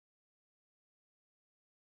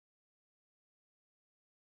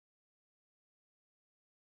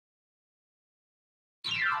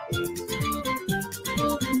Good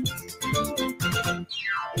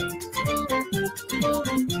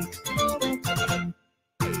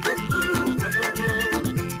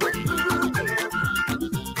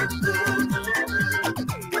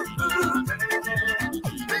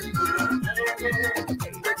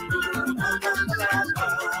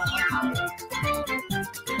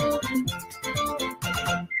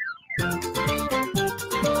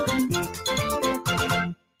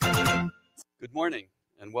morning,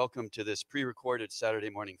 and welcome to this pre-recorded Saturday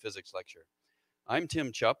morning physics lecture. I'm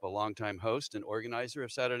Tim Chupp, a longtime host and organizer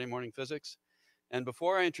of Saturday Morning Physics. And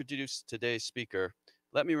before I introduce today's speaker,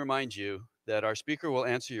 let me remind you that our speaker will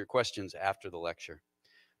answer your questions after the lecture.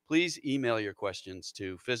 Please email your questions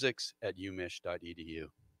to physics@umich.edu.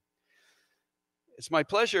 It's my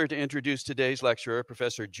pleasure to introduce today's lecturer,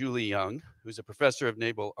 Professor Julie Young, who's a professor of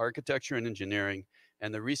naval architecture and engineering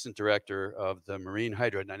and the recent director of the Marine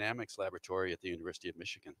Hydrodynamics Laboratory at the University of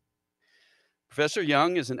Michigan. Professor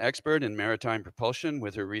Young is an expert in maritime propulsion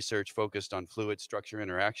with her research focused on fluid structure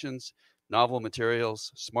interactions, novel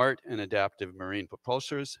materials, smart and adaptive marine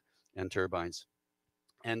propulsors and turbines,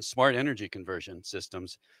 and smart energy conversion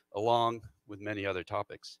systems, along with many other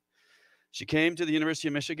topics. She came to the University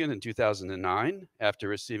of Michigan in 2009 after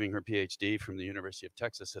receiving her PhD from the University of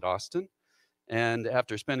Texas at Austin, and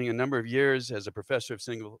after spending a number of years as a professor of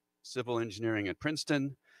civil engineering at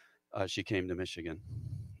Princeton, she came to Michigan.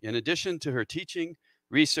 In addition to her teaching,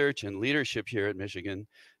 research, and leadership here at Michigan,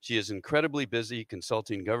 she is incredibly busy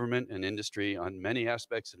consulting government and industry on many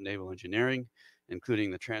aspects of naval engineering,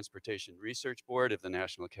 including the Transportation Research Board of the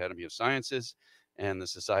National Academy of Sciences and the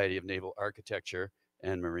Society of Naval Architecture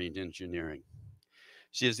and Marine Engineering.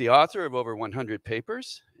 She is the author of over 100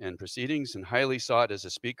 papers and proceedings and highly sought as a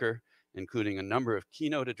speaker, including a number of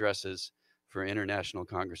keynote addresses for international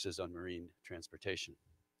congresses on marine transportation.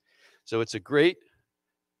 So it's a great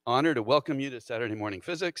honor to welcome you to Saturday Morning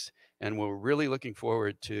Physics, and we're really looking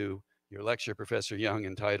forward to your lecture, Professor Young,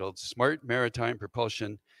 entitled Smart Maritime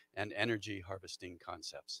Propulsion and Energy Harvesting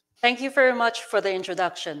Concepts. Thank you very much for the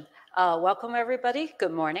introduction. Welcome, everybody.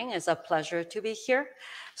 Good morning. It's a pleasure to be here.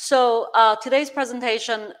 So today's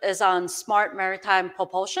presentation is on smart maritime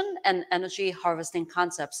propulsion and energy harvesting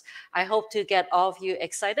concepts. I hope to get all of you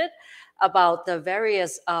excited about the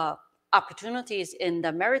various opportunities in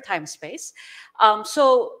the maritime space.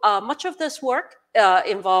 Much of this work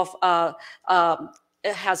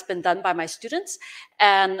it has been done by my students,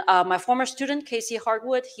 and my former student, Casey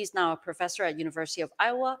Hardwood, he's now a professor at University of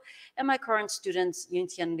Iowa, and my current students,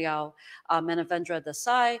 Yuntian Liao, Manavendra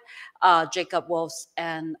Desai, Jacob Wolfs,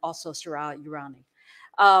 and also Surya Urani.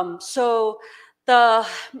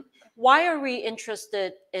 Why are we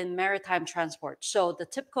interested in maritime transport? So the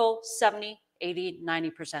typical 70, 80,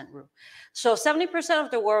 90% rule. So 70% of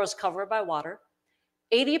the world is covered by water,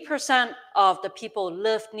 80% of the people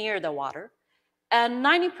live near the water, and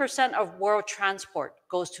 90% of world transport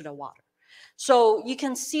goes to the water. So you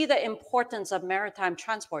can see the importance of maritime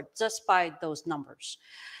transport just by those numbers.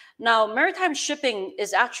 Now, maritime shipping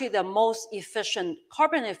is actually the most efficient,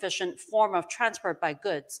 carbon efficient form of transport by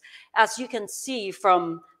goods, as you can see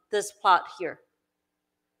from this plot here.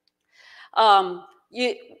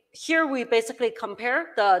 Here we basically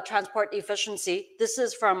compare the transport efficiency. This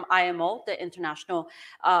is from IMO, the International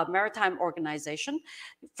Maritime Organization,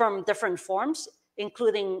 from different forms,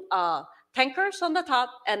 including tankers on the top,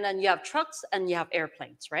 and then you have trucks and you have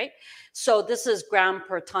airplanes, right? So this is gram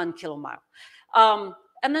per ton kilomile.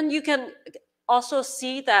 And then you can also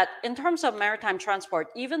see that in terms of maritime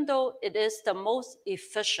transport, even though it is the most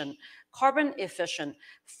efficient, carbon efficient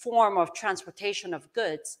form of transportation of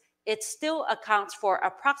goods, it still accounts for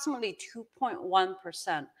approximately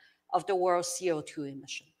 2.1% of the world's CO2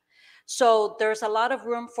 emission. So there's a lot of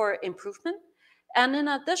room for improvement. And in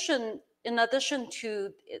addition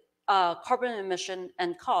to carbon emission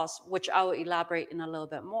and cost, which I will elaborate in a little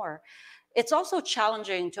bit more, it's also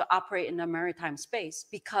challenging to operate in the maritime space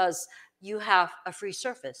because you have a free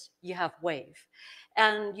surface, you have wave,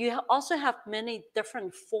 and you also have many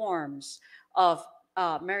different forms of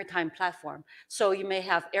maritime platform. So you may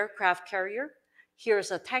have aircraft carrier,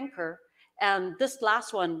 here's a tanker, and this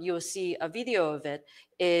last one, you'll see a video of it,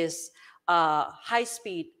 is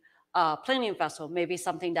high-speed planing vessel, maybe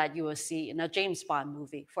something that you will see in a James Bond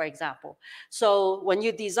movie, for example. So when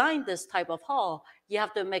you design this type of hull, you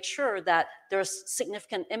have to make sure that there's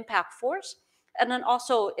significant impact force. And then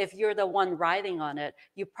also, if you're the one riding on it,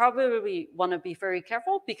 you probably want to be very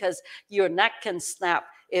careful because your neck can snap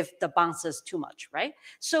if the bounce is too much, right?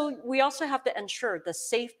 So we also have to ensure the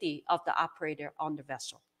safety of the operator on the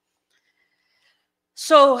vessel.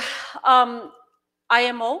 So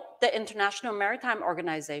IMO, the International Maritime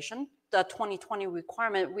Organization, the 2020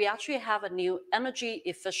 requirement, we actually have a new energy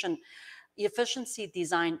efficiency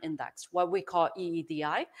design index, what we call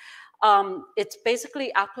EEDI. It's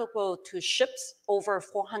basically applicable to ships over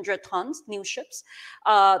 400 tons, new ships,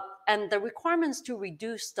 and the requirements to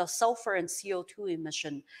reduce the sulfur and CO2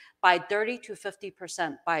 emission by 30 to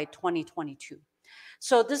 50% by 2022.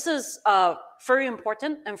 So this is very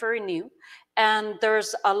important and very new. And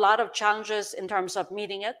there's a lot of challenges in terms of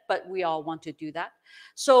meeting it, but we all want to do that.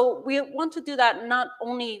 So we want to do that not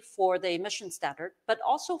only for the emission standard, but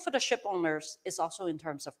also for the ship owners, is also in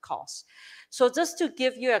terms of cost. So just to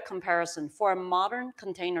give you a comparison, for a modern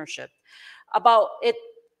container ship, it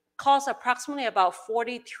costs approximately about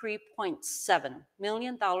 $43.7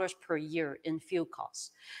 million per year in fuel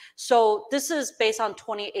costs. So this is based on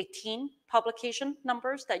 2018 publication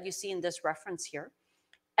numbers that you see in this reference here.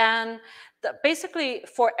 And basically,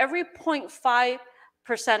 for every 0.5%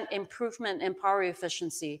 improvement in power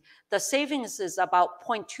efficiency, the savings is about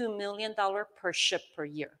 $0.2 million per ship per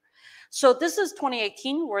year. So this is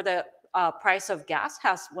 2018, where the price of gas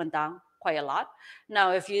has went down quite a lot.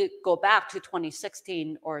 Now, if you go back to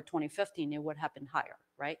 2016 or 2015, it would have been higher,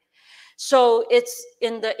 right? So it's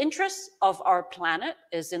in the interest of our planet,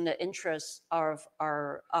 is in the interest of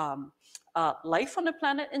our life on the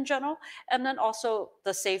planet in general, and then also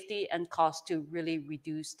the safety and cost to really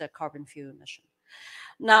reduce the carbon fuel emission.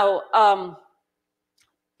 Now,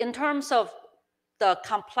 in terms of the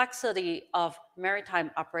complexity of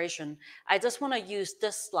maritime operation, I just want to use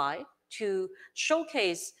this slide to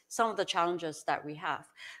showcase some of the challenges that we have.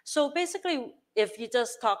 So basically, if you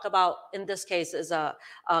just talk about, in this case, is a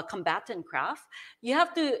combatant craft,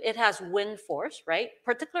 it has wind force, right?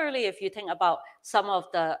 Particularly if you think about some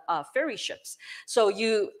of the ferry ships. So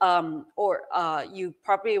you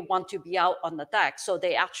probably want to be out on the deck. So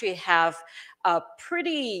they actually have a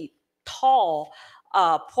pretty tall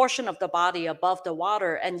portion of the body above the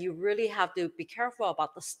water, and you really have to be careful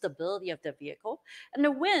about the stability of the vehicle. And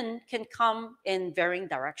the wind can come in varying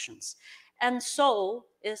directions. And so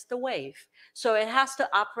is the wave. So it has to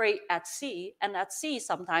operate at sea, and at sea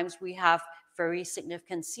sometimes we have very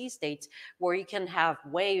significant sea states where you can have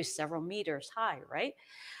waves several meters high, right?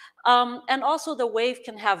 And also the wave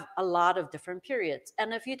can have a lot of different periods.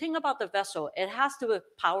 And if you think about the vessel, it has to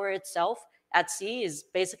power itself at sea, is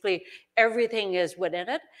basically everything is within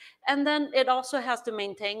it. And then it also has to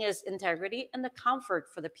maintain its integrity and the comfort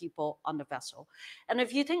for the people on the vessel. And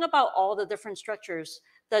if you think about all the different structures,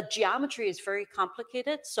 the geometry is very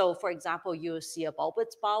complicated. So for example, you see a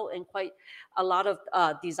bulbous bow in quite a lot of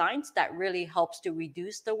designs that really helps to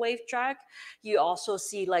reduce the wave drag. You also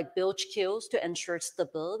see like bilge keels to ensure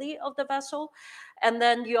stability of the vessel. And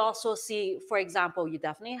then you also see, for example, you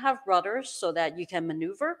definitely have rudders so that you can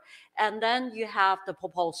maneuver. And then you have the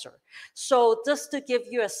propulsor. So just to give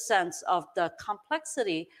you a sense of the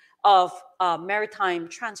complexity of maritime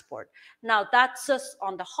transport. Now that's just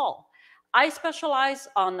on the hull. I specialize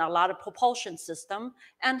on a lot of propulsion system,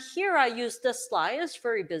 and here I use this slide, it's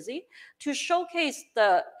very busy, to showcase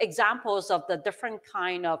the examples of the different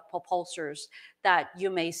kind of propulsors that you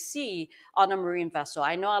may see on a marine vessel.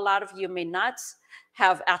 I know a lot of you may not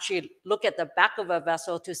have actually looked at the back of a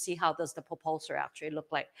vessel to see how does the propulsor actually look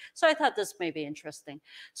like. So I thought this may be interesting.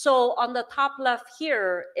 So on the top left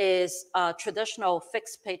here is a traditional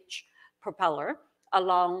fixed pitch propeller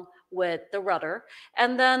along with the rudder.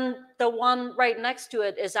 And then the one right next to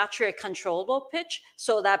it is actually a controllable pitch,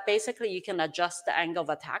 so that basically you can adjust the angle of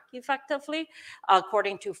attack effectively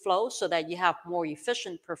according to flow so that you have more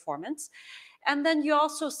efficient performance. And then you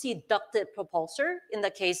also see ducted propulsor in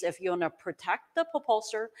the case if you want to protect the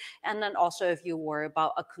propulsor, and then also if you worry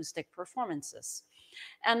about acoustic performances.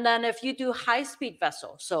 And then if you do high-speed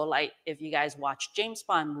vessels, so like if you guys watch James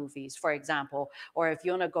Bond movies, for example, or if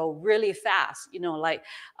you want to go really fast, like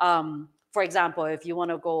for example, if you want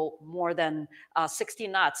to go more than 60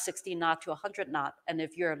 knots to 100 knots, and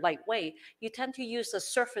if you're lightweight, you tend to use a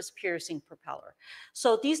surface piercing propeller.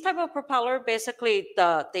 So these type of propeller, basically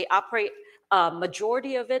they operate,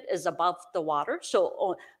 majority of it is above the water.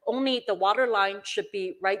 So only the water line should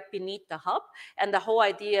be right beneath the hub. And the whole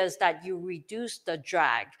idea is that you reduce the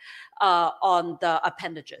drag on the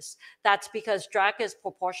appendages. That's because drag is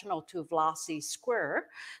proportional to velocity square.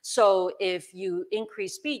 So if you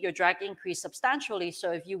increase speed, your drag increase substantially.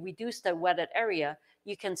 So if you reduce the wetted area,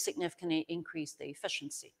 you can significantly increase the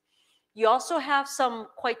efficiency. You also have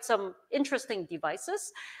quite some interesting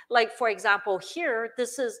devices. Like for example, here,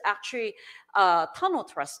 this is actually a tunnel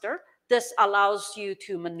thruster. This allows you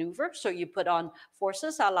to maneuver. So you put on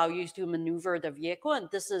forces that allow you to maneuver the vehicle. And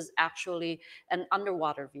this is actually an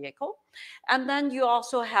underwater vehicle. And then you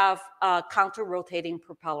also have counter-rotating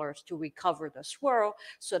propellers to recover the swirl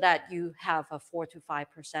so that you have a 4 to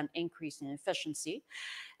 5% increase in efficiency.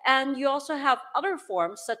 And you also have other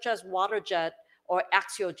forms such as water jet or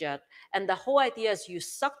axial jet. And the whole idea is you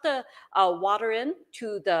suck the water in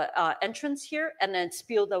to the entrance here and then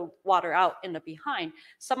spill the water out in the behind.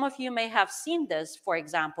 Some of you may have seen this, for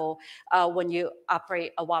example, when you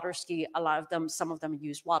operate a water ski, a lot of them, some of them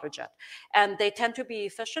use water jet. And they tend to be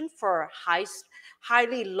efficient for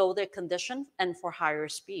highly loaded conditions and for higher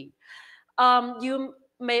speed. You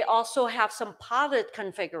may also have some podded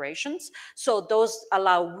configurations. So those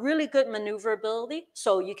allow really good maneuverability.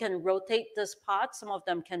 So you can rotate this pod. Some of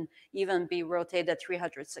them can even be rotated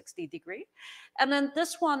 360 degrees. And then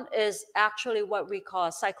this one is actually what we call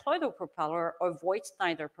a cycloidal propeller or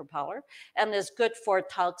Voigt-Snyder propeller, and is good for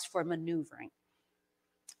tugs for maneuvering.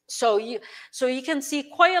 So you can see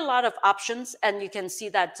quite a lot of options, and you can see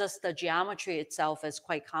that just the geometry itself is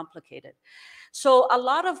quite complicated. So a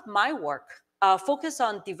lot of my work focus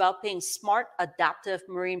on developing smart adaptive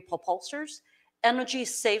marine propulsors, energy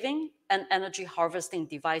saving and energy harvesting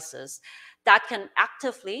devices that can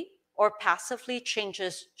actively or passively change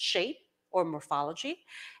its shape or morphology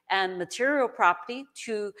and material property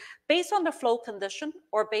to based on the flow condition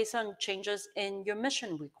or based on changes in your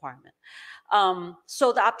mission requirement.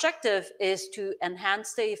 So the objective is to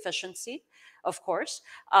enhance the efficiency, of course,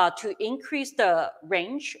 to increase the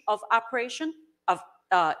range of operation, of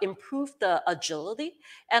improve the agility,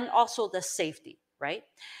 and also the safety, right?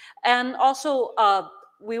 And also,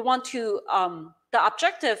 we want to, the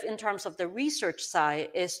objective in terms of the research side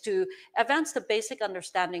is to advance the basic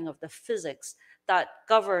understanding of the physics that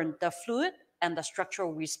govern the fluid and the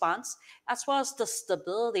structural response, as well as the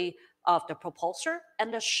stability of the propulsor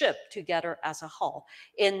and the ship together as a whole.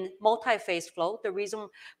 In multi-phase flow, the reason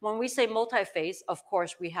when we say multi-phase, of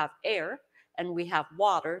course, we have air and we have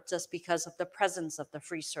water just because of the presence of the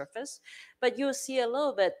free surface. But you'll see a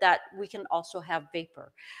little bit that we can also have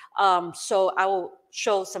vapor. So I will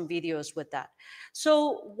show some videos with that.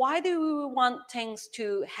 So why do we want things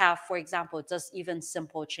to have, for example, just even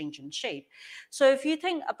simple change in shape? So if you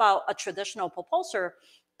think about a traditional propulsor,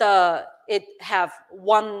 it have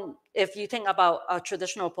one, if you think about a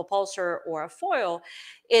traditional propulsor or a foil,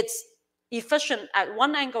 it's efficient at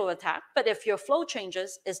one angle of attack, but if your flow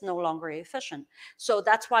changes, it's no longer efficient. So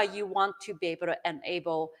that's why you want to be able to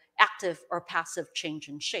enable active or passive change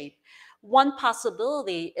in shape. One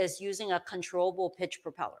possibility is using a controllable pitch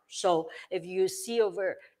propeller. So if you see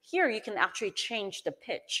over here, you can actually change the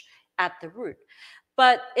pitch at the root.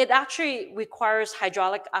 But it actually requires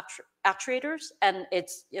hydraulic actuators. And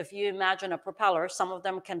it's, if you imagine a propeller, some of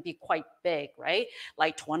them can be quite big, right?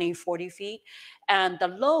 Like 20, 40 feet. And the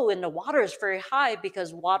load in the water is very high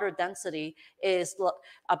because water density is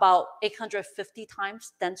about 850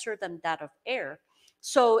 times denser than that of air.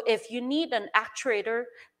 So if you need an actuator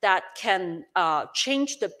that can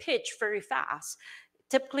change the pitch very fast,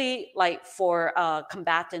 typically like for a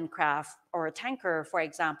combatant craft or a tanker, for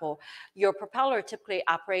example, your propeller typically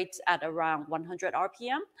operates at around 100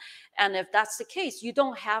 RPM. And if that's the case, you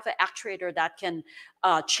don't have an actuator that can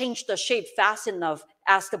change the shape fast enough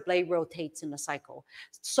as the blade rotates in the cycle.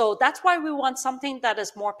 So that's why we want something that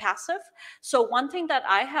is more passive. So one thing that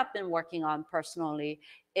I have been working on personally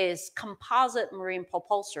is composite marine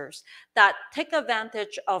propulsors that take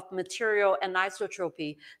advantage of material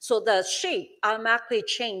anisotropy. So the shape automatically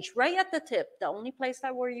change right at the tip, the only place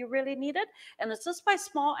that where you really need it. And it's just by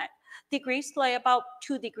small degrees, like about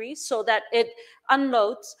 2 degrees, so that it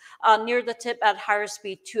unloads near the tip at higher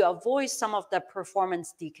speed to avoid some of the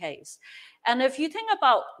performance decays. And if you think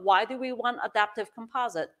about why do we want adaptive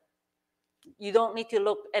composite, you don't need to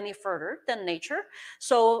look any further than nature.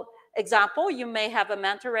 So example, you may have a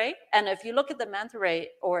manta ray, and if you look at the manta ray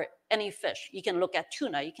or any fish, you can look at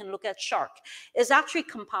tuna, you can look at shark, it's actually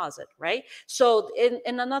composite, right? So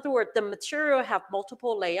in another word, the material have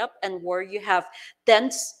multiple layup, and where you have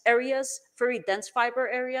dense areas, very dense fiber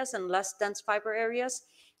areas and less dense fiber areas,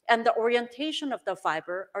 and the orientation of the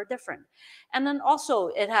fiber are different. And then also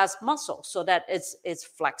it has muscle so that it's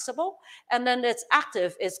flexible, and then it's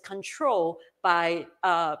active, it's controlled by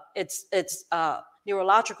its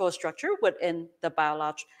neurological structure within the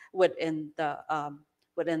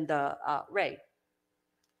within the ray.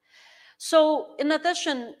 So in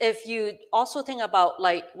addition, if you also think about,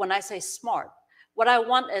 like when I say smart, What I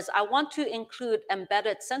want is I want to include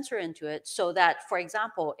embedded sensor into it so that, for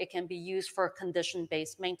example, it can be used for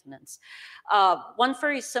condition-based maintenance. One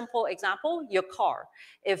very simple example, your car.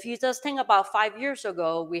 If you just think about 5 years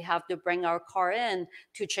ago, we have to bring our car in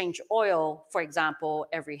to change oil, for example,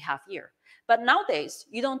 every half year. But nowadays,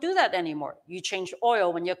 you don't do that anymore. You change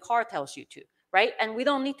oil when your car tells you to, right? And we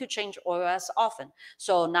don't need to change oil as often.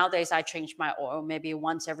 So nowadays, I change my oil maybe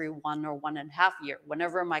once every 1 or 1.5 years,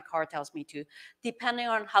 whenever my car tells me to, depending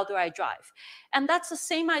on how do I drive. And that's the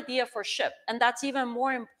same idea for ship. And that's even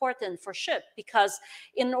more important for ship because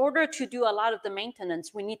in order to do a lot of the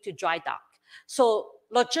maintenance, we need to dry dock. So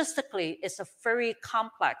logistically, it's a very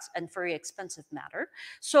complex and very expensive matter.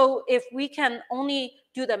 So if we can only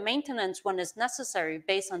do the maintenance when it's necessary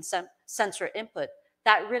based on sensor input,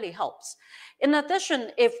 that really helps. In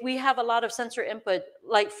addition, if we have a lot of sensor input,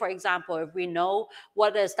 like for example, if we know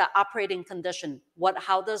what is the operating condition,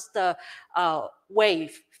 how does the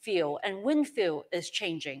wave feel and wind feel is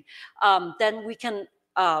changing, then we can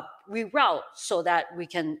reroute so that we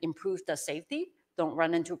can improve the safety, don't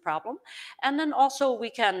run into problem, and then also we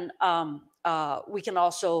can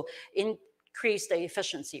also increase the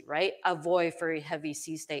efficiency, right? Avoid very heavy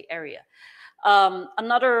sea state area.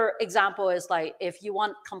 Another example is like if you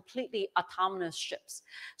want completely autonomous ships.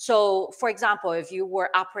 So for example, if you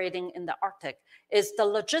were operating in the Arctic, is the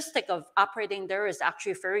logistic of operating there is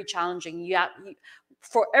actually very challenging.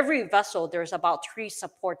 For every vessel, there's about 3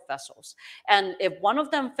 support vessels. And if one of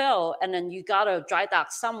them fell and then you got to dry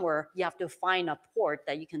dock somewhere, you have to find a port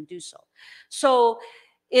that you can do so. So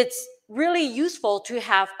it's really useful to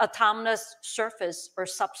have autonomous surface or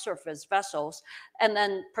subsurface vessels. And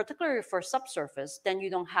then particularly for subsurface, then you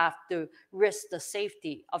don't have to risk the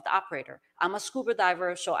safety of the operator. I'm a scuba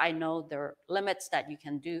diver, so I know there are limits that you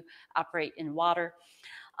can do operate in water.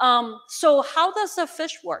 So how does a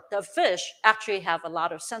fish work? The fish actually have a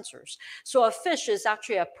lot of sensors. So a fish is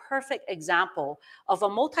actually a perfect example of a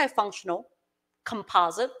multifunctional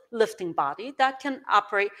composite lifting body that can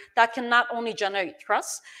operate, that can not only generate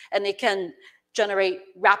thrust, and it can generate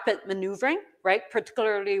rapid maneuvering, right?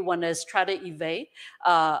 Particularly when it's trying to evade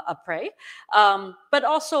a prey. But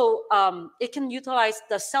also it can utilize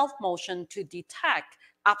the self motion to detect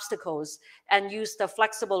obstacles and use the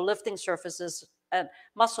flexible lifting surfaces and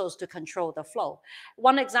muscles to control the flow.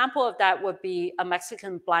 One example of that would be a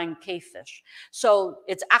Mexican blind cavefish. So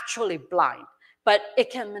it's actually blind, but it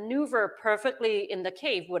can maneuver perfectly in the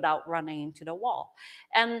cave without running into the wall.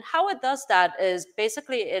 And how it does that is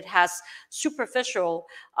basically it has superficial,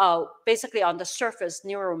 basically on the surface,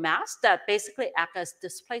 neural mass that basically act as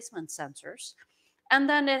displacement sensors. And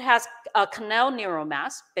then it has a canal neural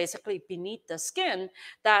mass, basically beneath the skin,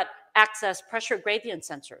 that acts as pressure gradient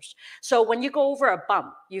sensors. So when you go over a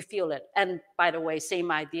bump, you feel it. And by the way, same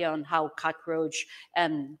idea on how cockroach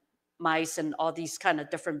and mice and all these kind of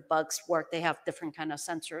different bugs work. They have different kind of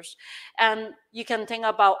sensors. And you can think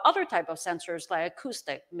about other type of sensors like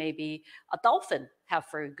acoustic. Maybe a dolphin have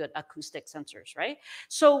very good acoustic sensors, right?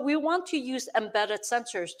 So we want to use embedded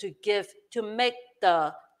sensors to make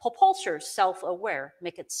the propulsor self-aware,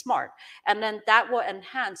 make it smart. And then that will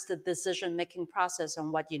enhance the decision-making process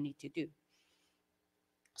on what you need to do.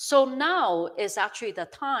 So now is actually the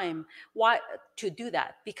time to do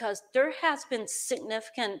that because there has been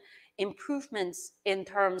significant improvements in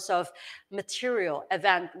terms of material.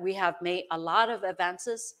 We have made a lot of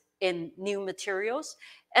advances in new materials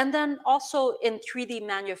and then also in 3D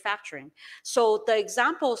manufacturing. So the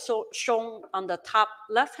example shown on the top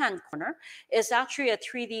left-hand corner is actually a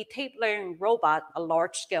 3D tape layering robot, a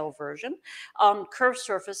large-scale version on curved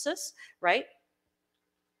surfaces, right?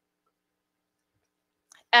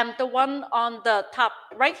 And the one on the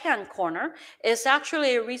top-right-hand corner is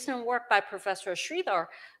actually a recent work by Professor Sridhar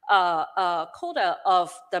Koda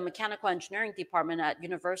of the Mechanical Engineering Department at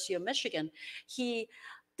University of Michigan. He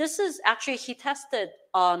tested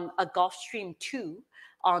on a Gulfstream II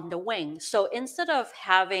on the wing. So instead of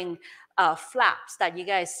having flaps that you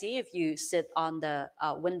guys see if you sit on the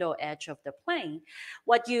window edge of the plane,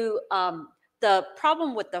 the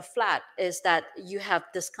problem with the flat is that you have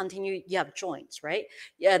joints, right?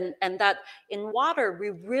 And that in water,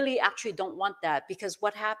 we really actually don't want that because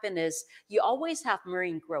what happened is you always have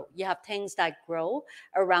marine growth. You have things that grow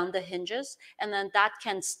around the hinges, and then that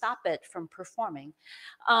can stop it from performing.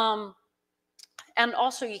 And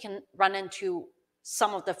also you can run into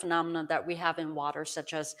some of the phenomena that we have in water,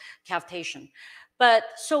 such as cavitation. But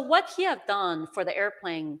so what he have done for the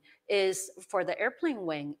airplane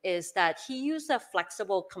wing is that he used a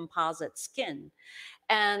flexible composite skin.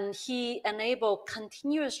 And he enabled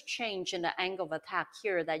continuous change in the angle of attack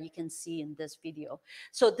here that you can see in this video.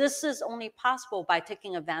 So this is only possible by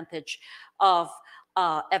taking advantage of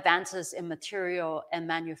advances in material and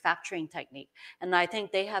manufacturing technique. And I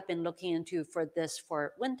think they have been looking into for this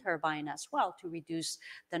for wind turbine as well to reduce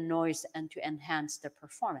the noise and to enhance the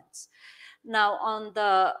performance. Now, on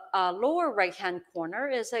the lower right-hand corner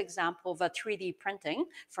is an example of a 3D printing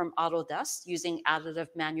from Autodesk using additive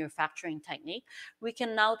manufacturing technique. We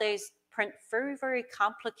can nowadays print very, very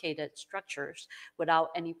complicated structures without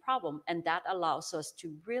any problem, and that allows us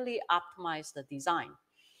to really optimize the design.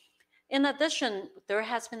 In addition, there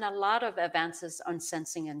has been a lot of advances on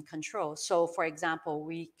sensing and control. So for example,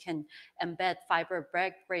 we can embed fiber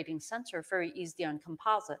bread grading sensor very easily on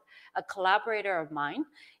composite. A collaborator of mine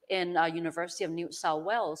in University of New South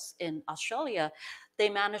Wales in Australia, they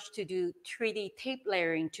managed to do 3D tape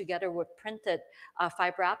layering together with printed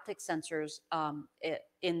fiber optic sensors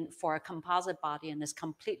for a composite body, and is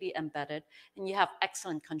completely embedded, and you have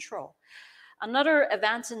excellent control. Another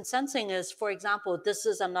advance in sensing is, for example, this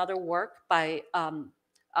is another work by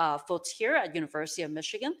folks here at University of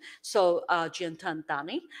Michigan, so Jiantan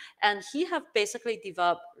Dani, and he have basically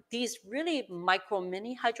developed these really micro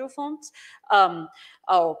mini hydrophones,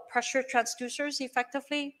 or pressure transducers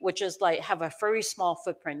effectively, which is like have a very small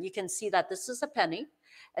footprint. You can see that this is a penny,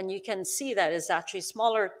 and you can see that it's actually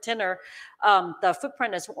smaller, thinner. The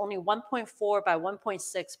footprint is only 1.4 by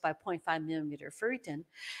 1.6 by 0.5 millimeter, very thin,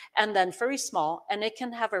 and then very small, and it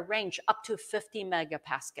can have a range up to 50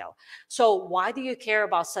 megapascal. So why do you care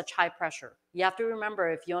about such high pressure? You have to remember,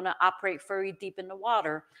 if you want to operate very deep in the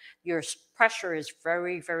water, your pressure is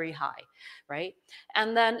very, very high, right?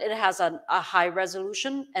 And then it has a high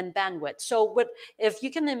resolution and bandwidth. So if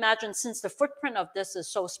you can imagine, since the footprint of this is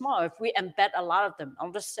so small, if we embed a lot of them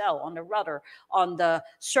on the cell, on the rudder, on the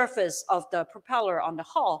surface of the propeller, on the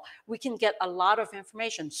hull, we can get a lot of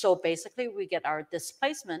information. So basically, we get our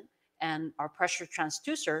displacement and our pressure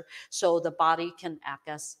transducer, so the body can act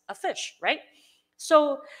as a fish, right?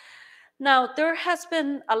 So now there has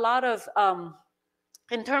been a lot of,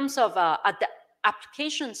 in terms of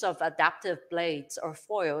applications of adaptive blades or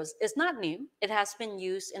foils, is not new. It has been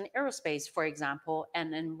used in aerospace, for example,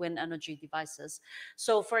 and in wind energy devices.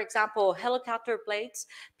 So for example, helicopter blades,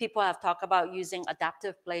 people have talked about using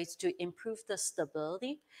adaptive blades to improve the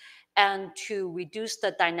stability and to reduce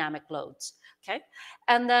the dynamic loads, okay?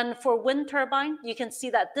 And then for wind turbine, you can see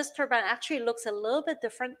that this turbine actually looks a little bit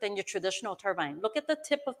different than your traditional turbine. Look at the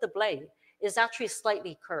tip of the blade. Is actually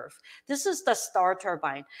slightly curved. This is the star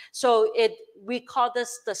turbine. So we call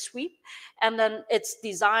this the sweep, and then it's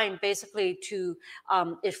designed basically to,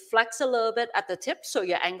 it flex a little bit at the tip, so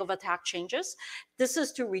your angle of attack changes. This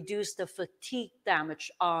is to reduce the fatigue damage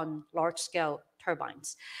on large scale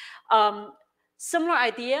turbines. Similar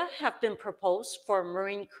idea have been proposed for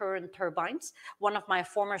marine current turbines. One of my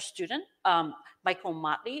former students, Michael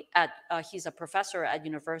Motley, he's a professor at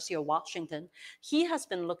University of Washington. He has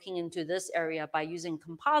been looking into this area by using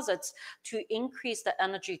composites to increase the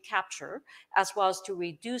energy capture, as well as to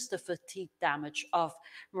reduce the fatigue damage of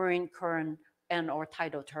marine current and or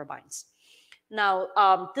tidal turbines.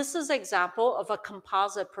 Now, this is an example of a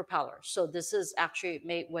composite propeller. So this is actually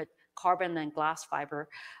made with carbon and glass fiber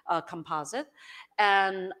composite.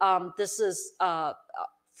 And this is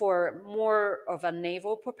for more of a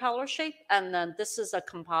naval propeller shape. And then this is a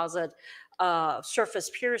composite surface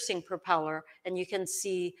piercing propeller. And you can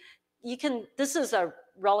see, this is a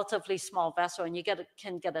relatively small vessel, and you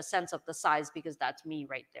can get a sense of the size because that's me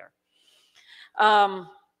right there. All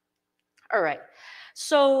right.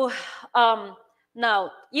 So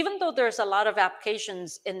now, even though there's a lot of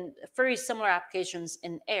applications very similar applications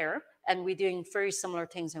in air, and we're doing very similar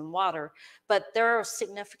things in water, but there are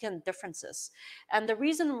significant differences. And the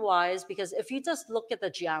reason why is because if you just look at the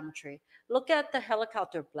geometry, look at the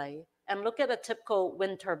helicopter blade, and look at a typical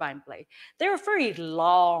wind turbine blade. They're very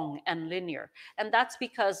long and linear. And that's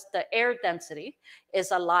because the air density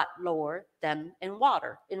is a lot lower than in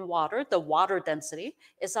water. In water, the water density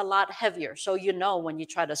is a lot heavier. So you know when you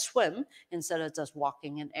try to swim instead of just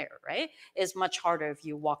walking in air, right? It's much harder if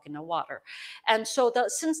you walk in the water. And so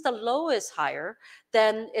since the low is higher,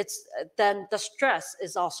 then the stress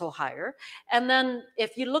is also higher. And then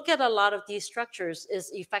if you look at a lot of these structures,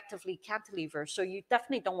 is effectively cantilever. So you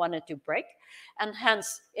definitely don't want it to break. And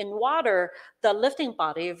hence in water, the lifting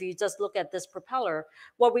body, if you just look at this propeller,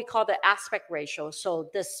 what we call the aspect ratio. So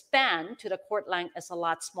the span to the chord length is a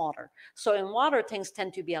lot smaller. So in water, things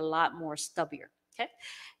tend to be a lot more stubbier. Okay.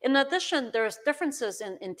 In addition, there's differences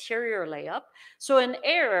in interior layup. So in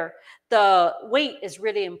air, the weight is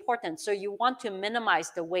really important. So you want to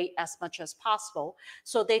minimize the weight as much as possible.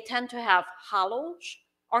 So they tend to have hollow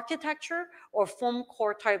architecture or foam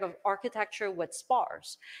core type of architecture with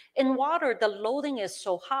spars. In water, the loading is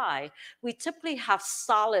so high, we typically have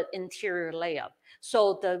solid interior layup.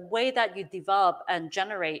 So the way that you develop and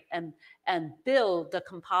generate and build the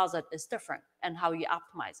composite is different and how you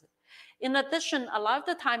optimize it. In addition, a lot of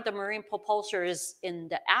the time the marine propulsor is in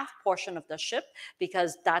the aft portion of the ship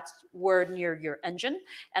because that's where near your engine.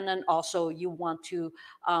 And then also you want to,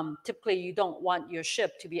 typically you don't want your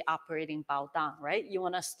ship to be operating bow down, right? You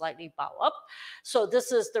want to slightly bow up. So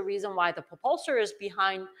this is the reason why the propulsor is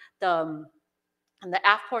behind the and the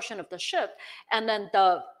aft portion of the ship, and then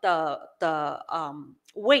the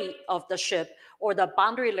weight of the ship or the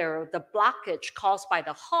boundary layer, the blockage caused by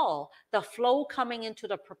the hull, the flow coming into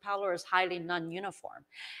the propeller is highly non-uniform.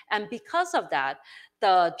 And because of that,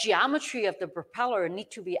 the geometry of the propeller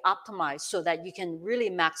need to be optimized so that you can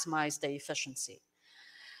really maximize the efficiency.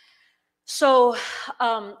 So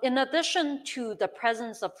in addition to the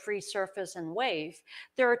presence of free surface and wave,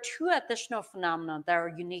 there are two additional phenomena that are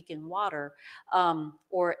unique in water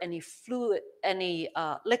or any fluid, any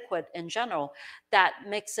liquid in general that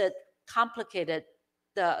makes it complicated,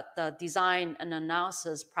 the design and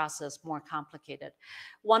analysis process more complicated.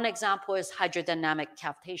 One example is hydrodynamic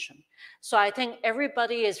cavitation. So I think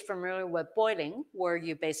everybody is familiar with boiling, where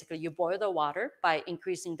you boil the water by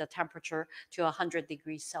increasing the temperature to 100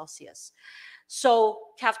 degrees Celsius. So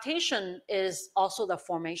cavitation is also the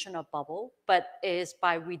formation of bubble, but is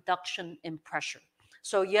by reduction in pressure.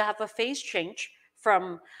 So you have a phase change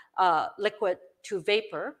from liquid to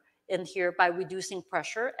vapor in here by reducing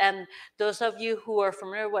pressure. And those of you who are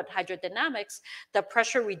familiar with hydrodynamics, the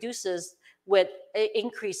pressure reduces with an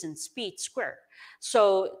increase in speed squared.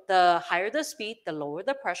 So the higher the speed, the lower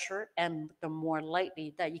the pressure, and the more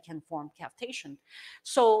likely that you can form cavitation.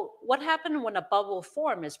 So what happens when a bubble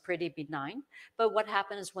form is pretty benign, but what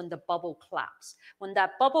happens when the bubble collapses? When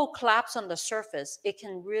that bubble collapses on the surface, it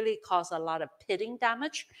can really cause a lot of pitting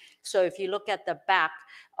damage. So if you look at the back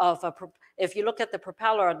of if you look at the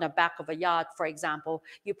propeller on the back of a yacht, for example,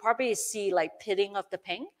 you probably see like pitting of the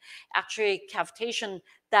ping. Actually, cavitation,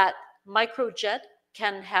 that microjet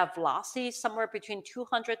can have velocity somewhere between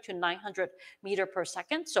 200 to 900 meter per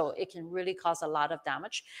second. So it can really cause a lot of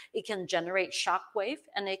damage. It can generate shock wave,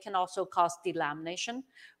 and it can also cause delamination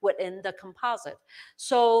within the composite.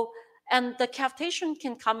 So, and the cavitation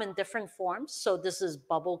can come in different forms. So this is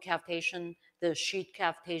bubble cavitation, the sheet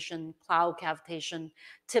cavitation, cloud cavitation,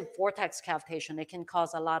 tip vortex cavitation. It can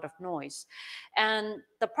cause a lot of noise. And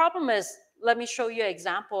the problem is, let me show you an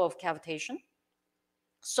example of cavitation.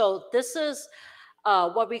 So this is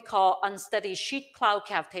what we call unsteady sheet cloud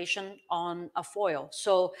cavitation on a foil.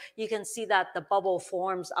 So you can see that the bubble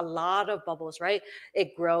forms a lot of bubbles, right?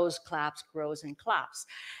 It grows, collapses, grows, and collapses.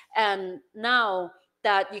 And now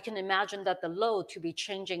that you can imagine that the load to be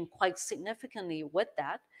changing quite significantly with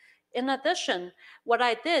that. In addition, what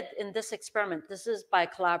I did in this experiment, this is by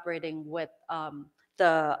collaborating with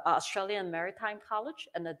the Australian Maritime College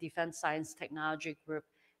and the Defense Science Technology Group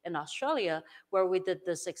in Australia, where we did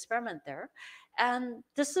this experiment there. And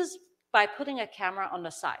this is by putting a camera on the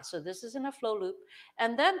side. So this is in a flow loop.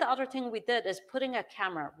 And then the other thing we did is putting a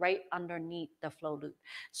camera right underneath the flow loop.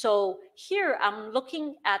 So here I'm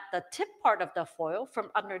looking at the tip part of the foil from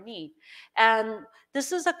underneath. And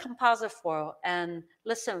this is a composite foil. And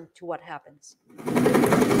listen to what happens.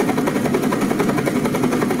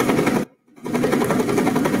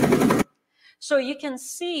 So you can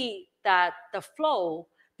see that the flow,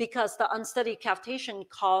 because the unsteady cavitation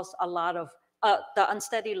caused a lot of, the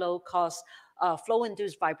unsteady load caused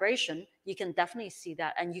flow-induced vibration. You can definitely see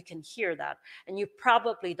that, and you can hear that, and you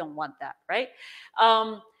probably don't want that, right?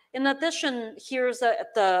 In addition, here's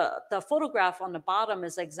the photograph on the bottom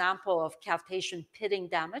is an example of cavitation pitting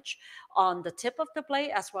damage on the tip of the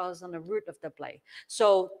blade as well as on the root of the blade.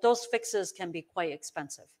 So those fixes can be quite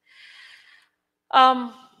expensive.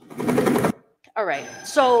 All right,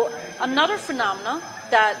 so another phenomena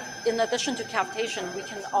that in addition to cavitation, we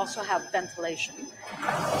can also have ventilation.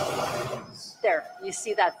 There, you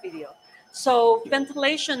see that video. So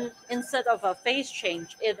ventilation, instead of a phase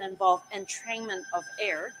change, it involves entrainment of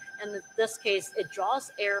air. And in this case, it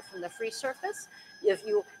draws air from the free surface.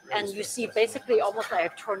 And you see basically almost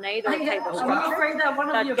like a tornado type of structure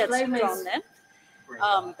that gets drawn in.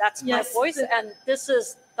 That's my voice, and this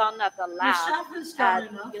is done at the lab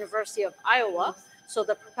at University of Iowa. So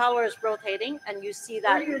the propeller is rotating, and you see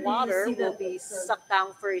that water will be sucked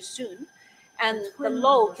down very soon. and the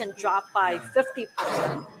load can drop by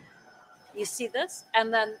 50%. You see this?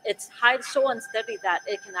 And then it's high, so unsteady that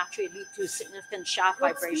it can actually lead to significant shaft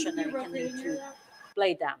vibration and it can lead to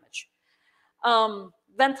blade damage.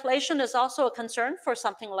 Ventilation is also a concern for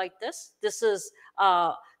something like this. This is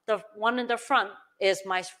the one in the front is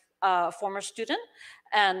my former student,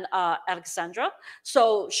 and Alexandra.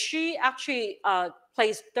 So she actually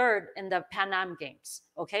placed third in the Pan Am Games.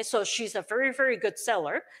 Okay, so she's a very, very good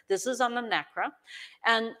sailor. This is on the NACRA.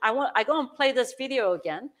 And I go and play this video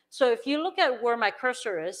again. So if you look at where my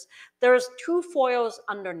cursor is, there's two foils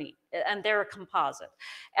underneath, and they're a composite.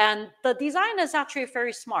 And the design is actually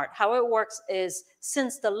very smart. How it works is,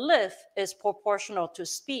 since the lift is proportional to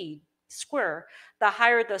speed square, the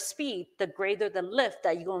higher the speed, the greater the lift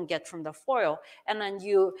that you're going to get from the foil. And then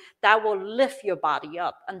that will lift your body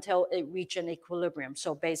up until it reaches an equilibrium.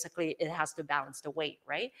 So basically it has to balance the weight,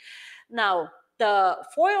 right? Now, the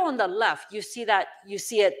foil on the left, you see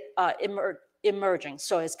it emerging.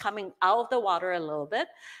 So it's coming out of the water a little bit.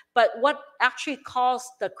 But what actually caused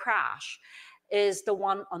the crash is the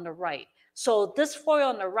one on the right. So this foil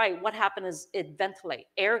on the right, what happened is it ventilated.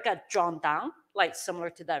 Air got drawn down, like similar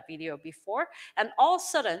to that video before. And all of a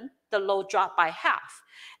sudden, the load dropped by half.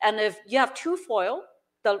 And if you have two foil,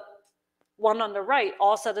 the one on the right,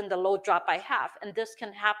 all of a sudden the load dropped by half. And this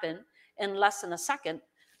can happen in less than a second.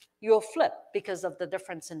 You'll flip because of the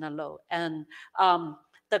difference in the load. And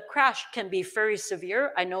the crash can be very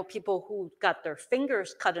severe. I know people who got their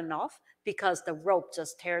fingers cut off because the rope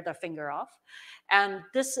just tear the finger off. And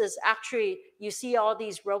this is actually, you see all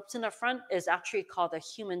these ropes in the front, is actually called a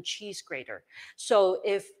human cheese grater. So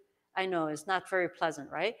I know it's not very pleasant,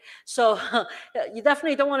 right? So you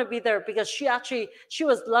definitely don't want to be there, because she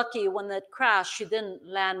was lucky when it crashed, she didn't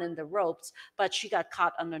land in the ropes, but she got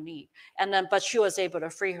caught underneath. But she was able to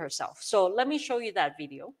free herself. So let me show you that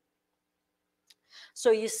video.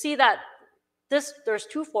 So you see that there's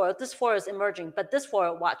two foils. This foil is emerging, but this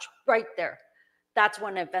foil, watch, right there. That's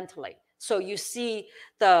when it ventilates. So you see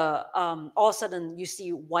all of a sudden you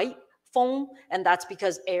see white foam, and that's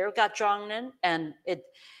because air got drawn in, and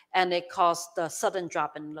it caused the sudden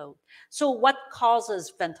drop in load. So what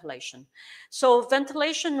causes ventilation? So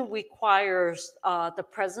ventilation requires the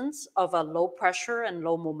presence of a low pressure and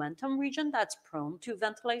low momentum region that's prone to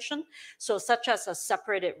ventilation, so such as a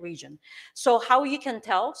separated region. So how you can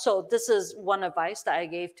tell, so this is one advice that I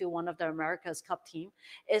gave to one of the America's Cup team,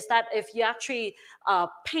 is that if you actually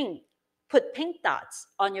put pink dots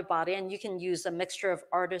on your body, and you can use a mixture of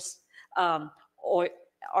artist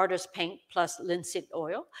paint plus linseed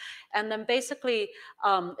oil. And then basically,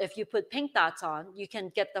 if you put pink dots on, you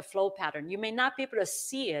can get the flow pattern. You may not be able to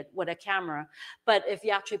see it with a camera, but if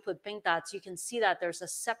you actually put pink dots, you can see that there's a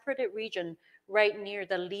separated region right near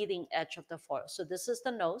the leading edge of the foil. So this is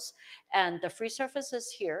the nose, and the free surface is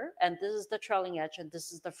here, and this is the trailing edge, and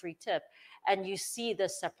this is the free tip. And you see the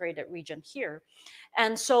separated region here.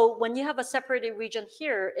 And so when you have a separated region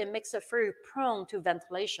here, it makes it very prone to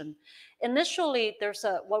ventilation. Initially, there's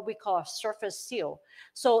what we call a surface seal.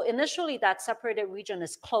 So initially, that separated region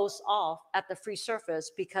is closed off at the free surface,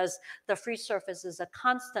 because the free surface is a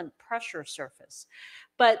constant pressure surface.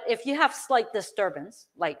 But if you have slight disturbance,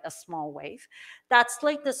 like a small wave, that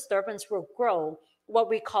slight disturbance will grow, what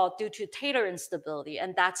we call, due to Taylor instability.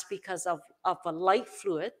 And that's because of a light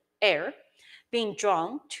fluid, air, being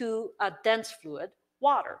drawn to a dense fluid,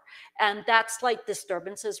 water. And that slight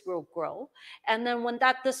disturbances will grow. And then when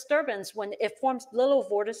that disturbance, when it forms little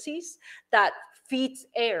vortices that feeds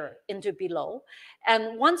air into below,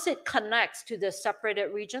 and once it connects to the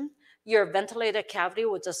separated region, your ventilated cavity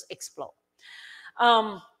will just explode.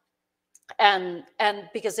 And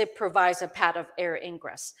because it provides a path of air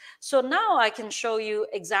ingress. So now I can show you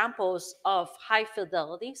examples of high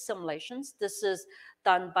fidelity simulations. This is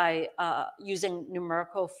done by using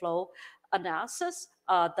numerical flow analysis,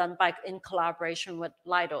 done in collaboration with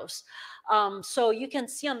Leidos. So you can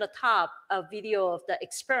see on the top a video of the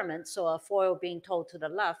experiment, so a foil being towed to the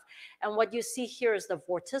left. And what you see here is the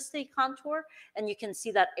vorticity contour, and you can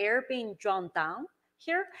see that air being drawn down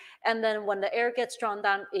here. And then when the air gets drawn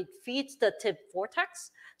down, it feeds the tip vortex.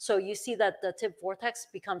 So you see that the tip vortex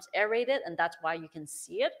becomes aerated, and that's why you can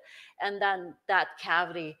see it. And then that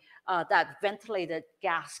cavity, that ventilated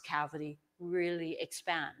gas cavity, really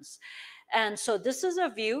expands. And so this is a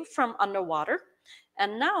view from underwater.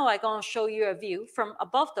 And now I'm going to show you a view from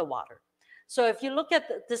above the water. So if you look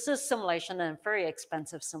at this is simulation, and very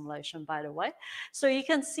expensive simulation, by the way. So you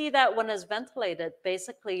can see that when it's ventilated,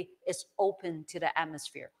 basically it's open to the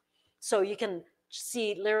atmosphere. So you can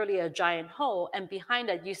see literally a giant hole, and behind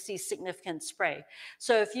it you see significant spray.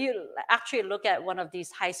 So if you actually look at one of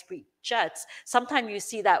these high-speed jets, sometimes you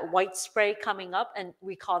see that white spray coming up, and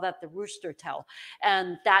we call that the rooster tail.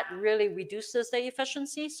 And that really reduces the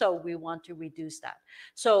efficiency, so we want to reduce that.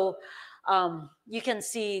 So you can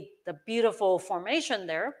see the beautiful formation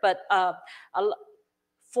there, but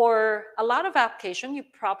for a lot of application, you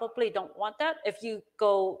probably don't want that. If you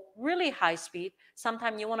go really high speed,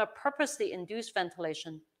 sometimes you want to purposely induce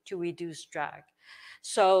ventilation to reduce drag.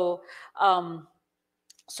 So, um,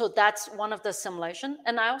 so that's one of the simulation.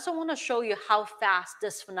 And I also want to show you how fast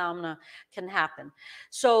this phenomena can happen.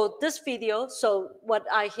 So this video, so what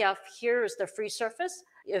I have here is the free surface.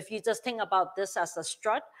 If you just think about this as a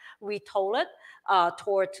strut, we toll it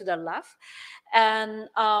toward to the left. And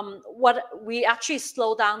what we actually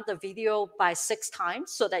slow down the video by 6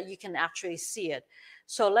 times so that you can actually see it.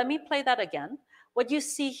 So let me play that again. What you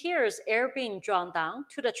see here is air being drawn down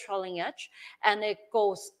to the trailing edge, and it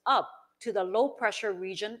goes up to the low pressure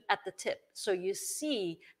region at the tip. So you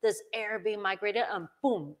see this air being migrated and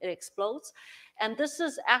boom, it explodes. And this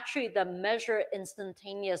is actually the measured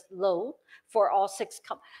instantaneous load for all 6.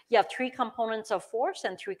 You have 3 components of force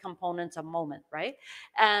and 3 components of moment, right?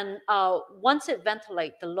 And once it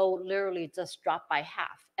ventilates, the load literally just dropped by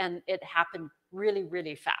half, and it happened really,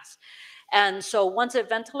 really fast. And so once it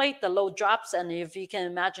ventilates, the load drops, and if you can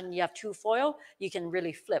imagine you have 2 foil, you can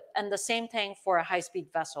really flip. And the same thing for a high-speed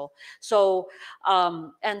vessel. So,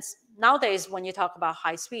 and nowadays, when you talk about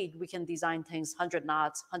high speed, we can design things 100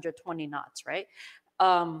 knots, 120 knots, right?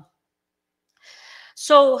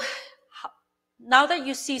 So now that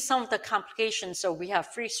you see some of the complications, so we have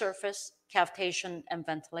free surface, cavitation, and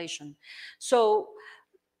ventilation. So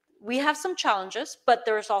we have some challenges, but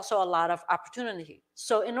there's also a lot of opportunity.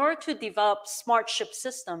 So in order to develop smart ship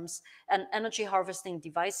systems and energy harvesting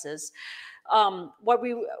devices, what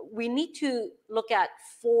we need to look at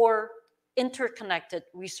 4 interconnected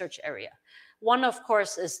research area. One, of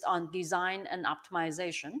course, is on design and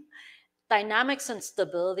optimization. Dynamics and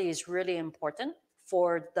stability is really important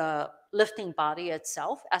for the lifting body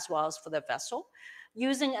itself, as well as for the vessel.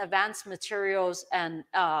 Using advanced materials and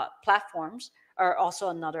platforms are also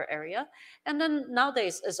another area. And then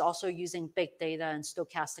nowadays is also using big data and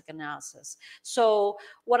stochastic analysis. So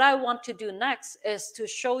what I want to do next is to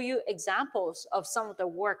show you examples of some of the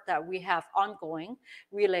work that we have ongoing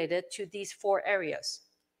related to these 4 areas.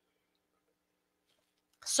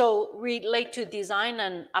 So relate to design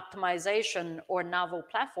and optimization or Naval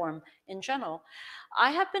platform in general.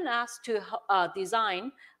 I have been asked to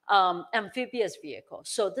design amphibious vehicle.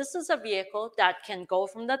 So this is a vehicle that can go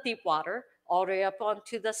from the deep water all the way up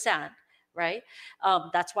onto the sand, right?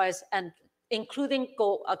 That's why it's, and including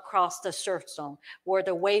go across the surf zone where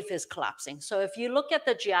the wave is collapsing. So if you look at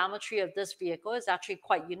the geometry of this vehicle, it's actually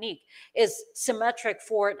quite unique. It's symmetric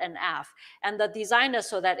forward and aft. And the design is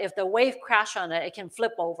so that if the wave crash on it, it can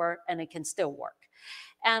flip over and it can still work.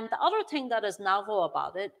 And the other thing that is novel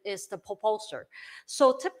about it is the propulsor.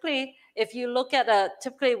 So typically, if you look at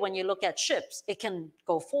typically when you look at ships, it can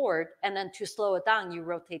go forward, and then to slow it down, you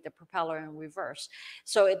rotate the propeller in reverse.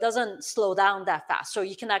 So it doesn't slow down that fast. So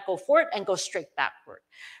you cannot go forward and go straight backward.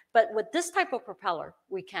 But with this type of propeller,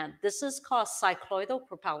 we can. This is called cycloidal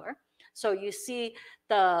propeller. So you see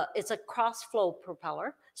it's a cross-flow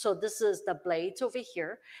propeller. So this is the blades over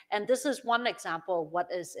here. And this is one example of what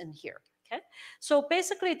is in here. Okay, so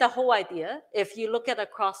basically the whole idea, if you look at a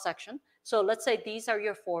cross section, so let's say these are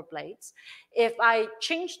your 4 blades. If I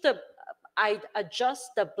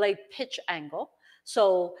adjust the blade pitch angle,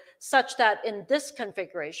 so such that in this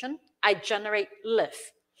configuration, I generate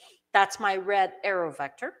lift. That's my red arrow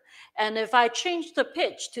vector. And if I change the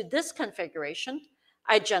pitch to this configuration,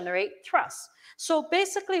 I generate thrust. So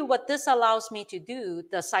basically what this allows me to do,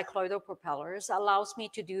 the cycloidal propellers, allows me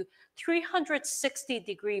to do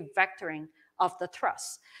 360-degree vectoring of the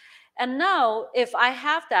thrust. And now if I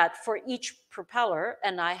have that for each propeller,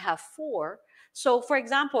 and I have 4, so for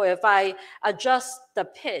example, if I adjust the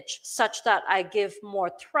pitch such that I give more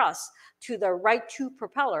thrust to the right 2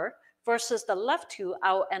 propeller versus the left 2,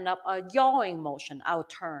 I'll end up a yawing motion, I'll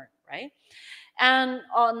turn, right? And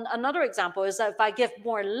on another example is that if I give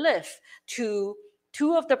more lift to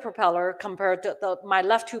 2 of the propeller compared to my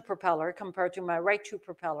left 2 propeller compared to my right 2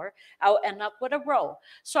 propeller, I'll end up with a roll.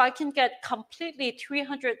 So I can get completely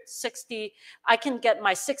 360, I can get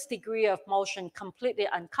my 6 degree of motion completely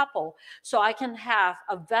uncoupled. So I can have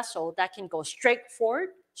a vessel that can go straight forward,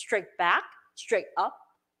 straight back, straight up,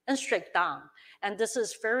 and straight down. And this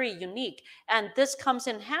is very unique. And this comes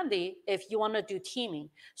in handy if you want to do teaming.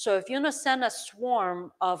 So if you want to send a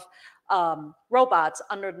swarm of robots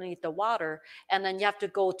underneath the water, and then you have to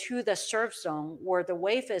go to the surf zone where the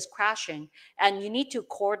wave is crashing, and you need to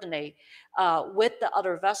coordinate with the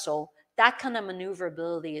other vessel, that kind of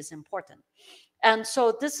maneuverability is important. And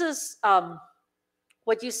so this is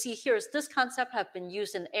what you see here is this concept have been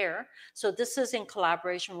used in air. So this is in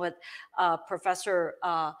collaboration with Professor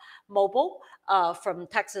Mobile from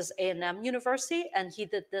Texas A&M University, and he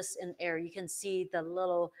did this in air. You can see the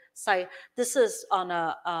little site. This is on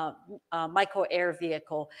a micro air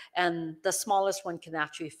vehicle, and the smallest one can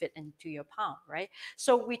actually fit into your palm, right?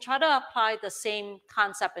 So we try to apply the same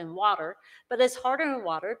concept in water, but it's harder in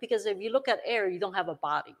water because if you look at air, you don't have a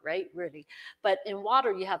body, right? Really. But in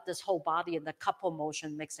water, you have this whole body, and the couple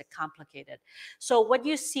motion makes it complicated. So what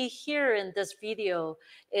you see here in this video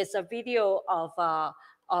is a video of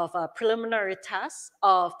a preliminary test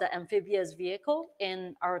of the amphibious vehicle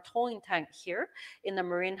in our towing tank here in the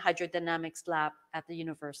Marine Hydrodynamics Lab at the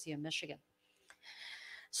University of Michigan.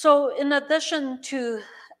 So in addition to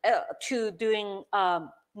doing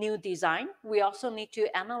new design, we also need to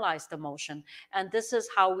analyze the motion. And this is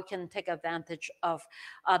how we can take advantage of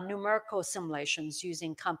numerical simulations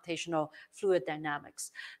using computational fluid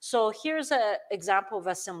dynamics. So here's an example of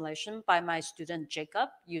a simulation by my student Jacob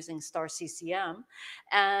using star CCM.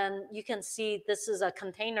 And you can see this is a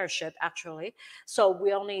container ship actually. So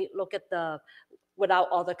we only look at the without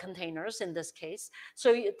all the containers in this case.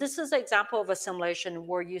 So this is an example of a simulation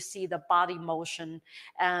where you see the body motion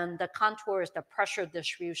and the contour is the pressure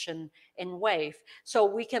distribution in wave. So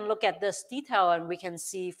we can look at this detail and we can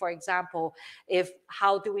see, for example,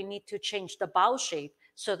 how do we need to change the bow shape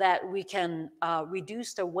so that we can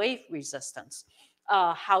reduce the wave resistance.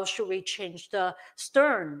 How should we change the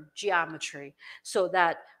stern geometry so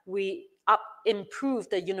that we improve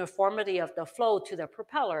the uniformity of the flow to the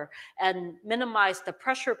propeller and minimize the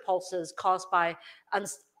pressure pulses caused by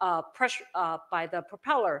by the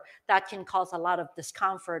propeller that can cause a lot of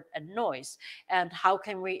discomfort and noise, and how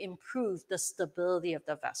can we improve the stability of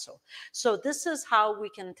the vessel. So this is how we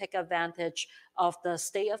can take advantage of the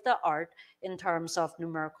state of the art in terms of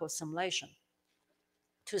numerical simulation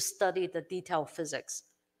to study the detailed physics.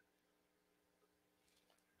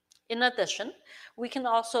 In addition, we can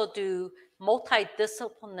also do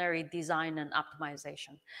multidisciplinary design and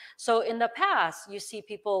optimization. So in the past, you see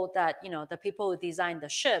people that, the people who design the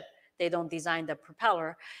ship, they don't design the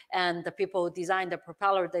propeller, and the people who design the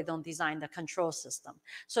propeller, they don't design the control system.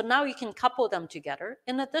 So now you can couple them together.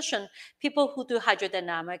 In addition, people who do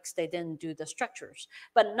hydrodynamics, they didn't do the structures.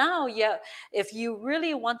 But now, yeah, if you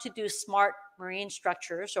really want to do smart marine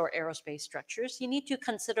structures or aerospace structures, you need to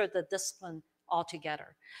consider the discipline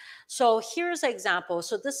altogether. So here's an example.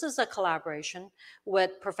 So this is a collaboration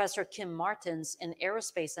with Professor Kim Martins in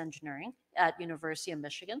aerospace engineering at University of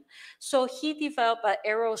Michigan. So he developed an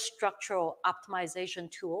aerostructural optimization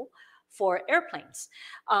tool for airplanes.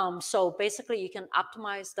 So basically you can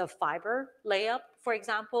optimize the fiber layup, for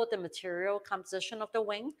example, the material composition of the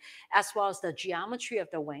wing, as well as the geometry of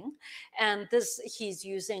the wing. And this, he's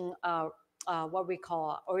using what we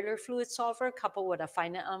call Euler fluid solver coupled with a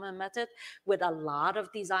finite element method with a lot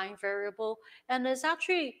of design variable. And it's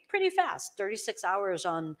actually pretty fast, 36 hours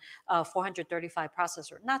on 435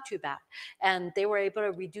 processor, not too bad. And they were able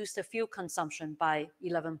to reduce the fuel consumption by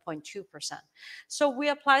 11.2%. So we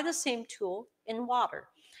apply the same tool in water.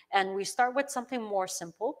 And we start with something more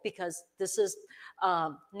simple because this is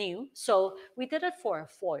new. So we did it for a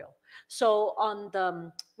foil. So on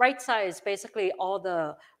the right side is basically all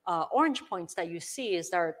the orange points that you see is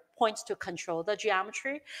there are points to control the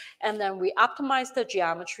geometry. And then we optimize the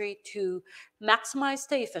geometry to maximize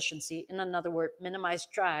the efficiency, in another word, minimize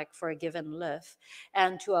drag for a given lift,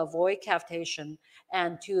 and to avoid cavitation,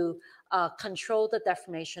 and to control the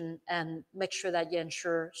deformation and make sure that you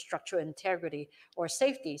ensure structural integrity or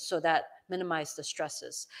safety so that minimize the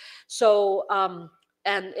stresses. So,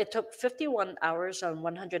 and it took 51 hours on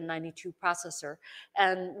 192 processor.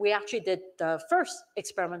 And we actually did the first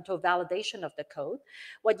experimental validation of the code.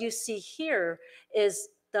 What you see here is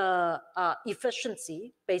the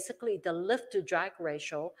efficiency, basically the lift to drag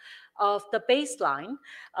ratio of the baseline.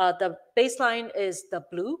 The baseline is the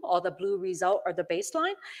blue, or the blue result are the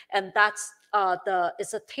baseline. And that's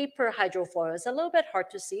it's a taper hydrofoil. It's a little bit hard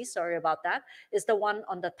to see, sorry about that. It's the one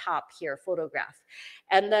on the top here, photograph.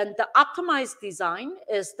 And then the optimized design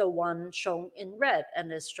is the one shown in red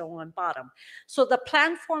and is shown on bottom. So the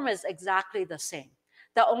plan form is exactly the same.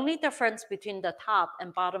 The only difference between the top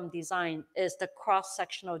and bottom design is the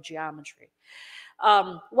cross-sectional geometry.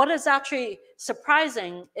 What is actually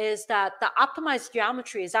surprising is that the optimized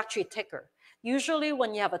geometry is actually thicker. Usually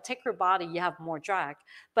when you have a thicker body, you have more drag,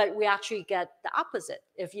 but we actually get the opposite.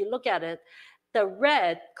 If you look at it, the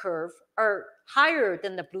red curve are higher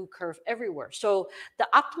than the blue curve everywhere. So the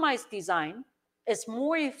optimized design is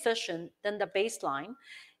more efficient than the baseline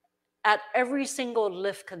at every single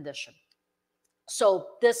lift condition. So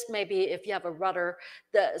this may be if you have a rudder,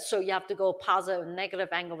 so you have to go positive and negative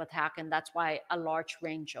angle of attack, and that's why a large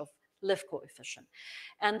range of lift coefficient.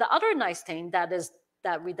 And the other nice thing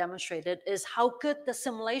that we demonstrated is how good the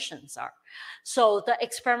simulations are. So the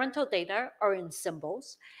experimental data are in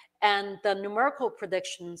symbols, and the numerical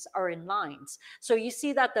predictions are in lines. So you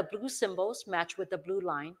see that the blue symbols match with the blue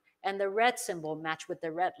line, and the red symbol match with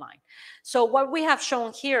the red line. So what we have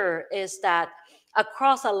shown here is that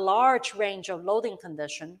across a large range of loading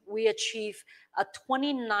condition, we achieve a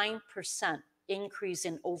 29% increase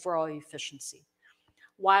in overall efficiency,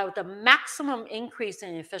 while the maximum increase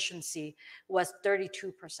in efficiency was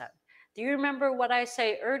 32%. Do you remember what I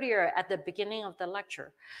say earlier at the beginning of the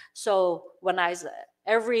lecture? So when I said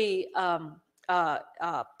every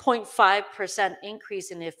 0.5%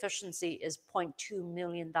 increase in efficiency is $0.2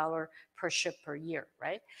 million per ship per year,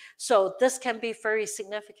 right? So this can be very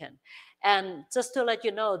significant. And just to let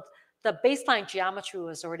you know, the baseline geometry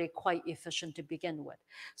was already quite efficient to begin with.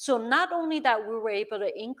 So not only that we were able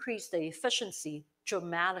to increase the efficiency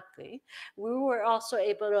dramatically, we were also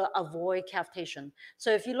able to avoid cavitation.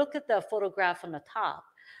 So if you look at the photograph on the top,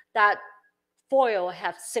 that foil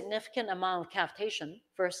had significant amount of cavitation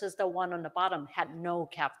versus the one on the bottom had no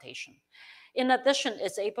cavitation. In addition,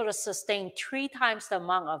 it's able to sustain 3 times the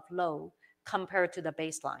amount of load compared to the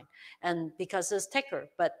baseline. And because it's thicker,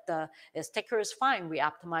 but it's thicker is fine, we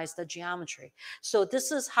optimize the geometry. So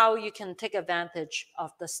this is how you can take advantage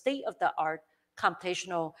of the state-of-the-art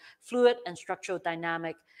computational fluid and structural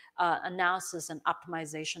dynamic analysis and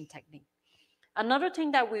optimization technique. Another thing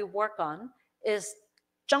that we work on is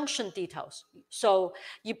junction details. So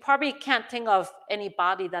you probably can't think of any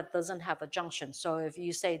body that doesn't have a junction. So if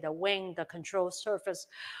you say the wing, the control surface,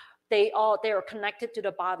 they are connected to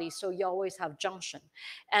the body, so you always have junction.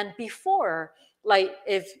 And before, like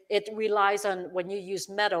if it relies on, when you use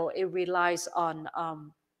metal, it relies on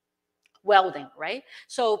welding, right?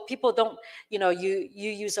 So people don't, you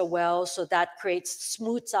use a weld, so that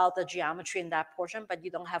smooths out the geometry in that portion, but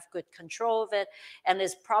you don't have good control of it, and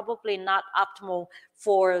it's probably not optimal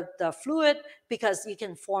for the fluid because you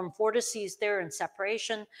can form vortices there in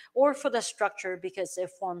separation, or for the structure because it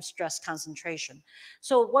forms stress concentration.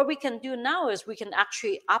 So what we can do now is we can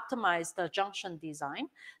actually optimize the junction design.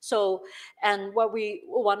 So, and what we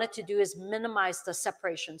wanted to do is minimize the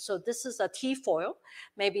separation. So this is a T-foil,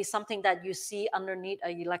 maybe something that you see underneath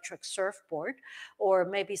an electric surfboard, or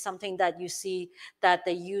maybe something that you see that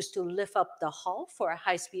they use to lift up the hull for a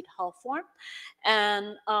high-speed hull form.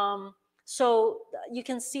 And so you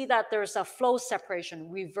can see that there's a flow separation,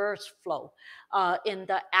 reverse flow, in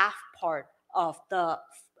the aft part of the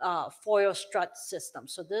foil strut system.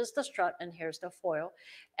 So this is the strut and here's the foil.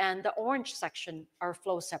 And the orange section are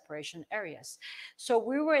flow separation areas. So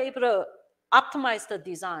we were able to optimize the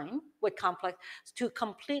design with complex to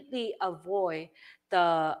completely avoid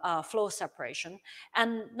the flow separation.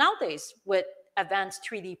 And nowadays, with advanced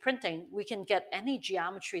 3D printing, we can get any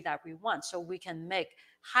geometry that we want. So we can make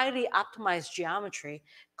highly optimized geometry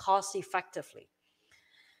cost effectively.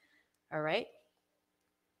 All right.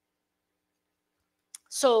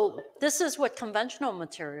 So this is with conventional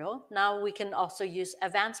material. Now we can also use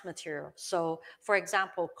advanced material. So for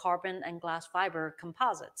example, carbon and glass fiber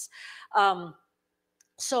composites.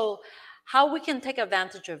 So how we can take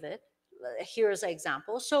advantage of it, here's an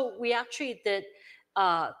example. So we actually did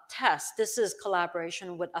tests. This is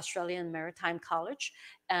collaboration with Australian Maritime College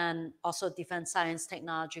and also Defense Science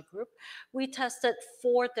Technology Group. We tested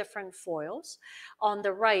 4 different foils. On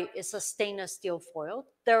the right is a stainless steel foil.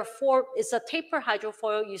 There are 4, it's a taper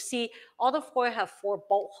hydrofoil. You see all the foil have 4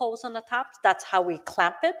 bolt holes on the top. That's how we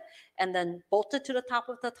clamp it and then bolt it to the top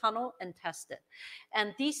of the tunnel and test it.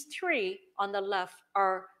 And these 3 on the left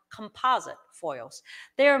are composite foils.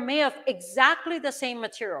 They are made of exactly the same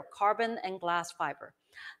material, carbon and glass fiber.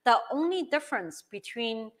 The only difference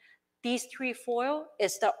between these 3 foil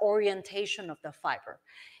is the orientation of the fiber.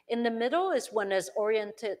 In the middle is when it's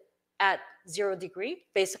oriented at 0 degree,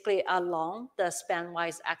 basically along the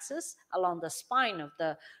span-wise axis, along the spine of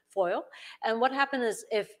the foil. And what happens is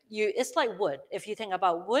it's like wood. If you think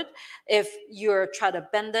about wood, if you're trying to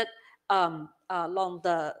bend it along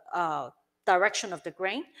the direction of the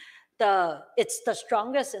grain, it's the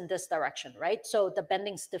strongest in this direction, right? So the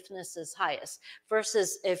bending stiffness is highest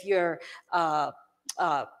versus if you're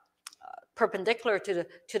perpendicular to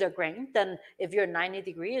the grain, then if you're 90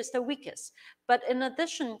 degree, it's the weakest. But in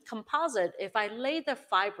addition, composite, if I lay the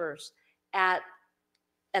fibers at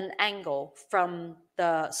an angle from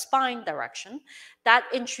the spine direction, that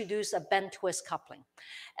introduces a bend twist coupling.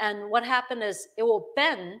 And what happened is it will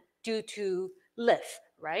bend due to lift,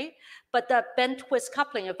 right? But that bend twist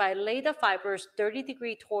coupling, if I lay the fibers 30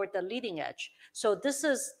 degree toward the leading edge, so this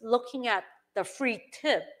is looking at the free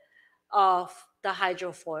tip of the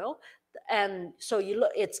hydrofoil. And so you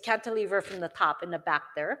look, it's cantilever from the top in the back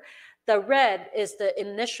there. The red is the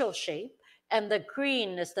initial shape, and the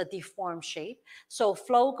green is the deformed shape. So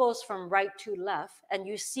flow goes from right to left, and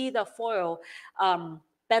you see the foil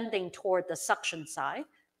bending toward the suction side.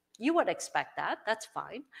 You would expect that, that's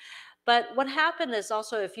fine. But what happened is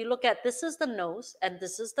also, if you look at, this is the nose and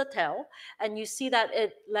this is the tail, and you see that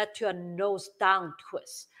it led to a nose down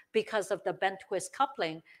twist because of the bend twist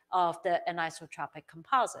coupling of the anisotropic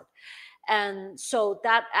composite. And so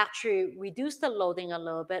that actually reduced the loading a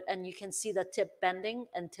little bit, and you can see the tip bending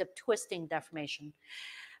and tip twisting deformation.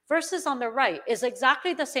 Versus on the right is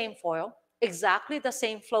exactly the same foil, exactly the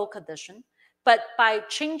same flow condition, but by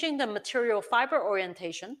changing the material fiber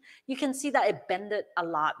orientation, you can see that it bended a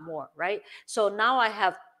lot more, right? So now I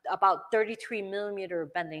have about 33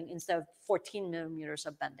 millimeter bending instead of 14 millimeters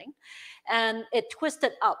of bending. And it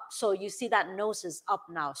twisted up. So you see that nose is up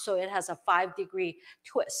now. So it has a 5-degree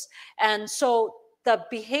twist. And so the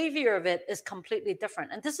behavior of it is completely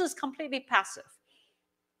different. And this is completely passive.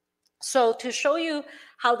 So to show you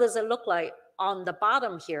how does it look like on the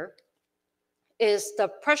bottom here is the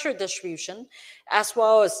pressure distribution as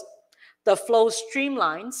well as the flow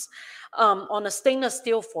streamlines on a stainless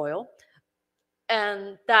steel foil.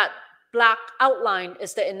 And that black outline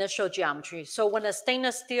is the initial geometry. So when it's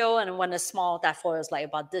stainless steel and when it's small, that foil is like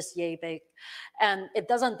about this yay big. And it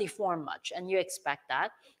doesn't deform much, and you expect that.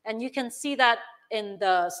 And you can see that in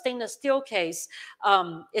the stainless steel case,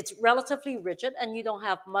 it's relatively rigid and you don't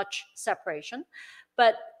have much separation.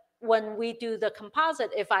 But when we do the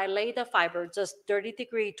composite, if I lay the fiber just 30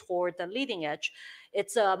 degree toward the leading edge,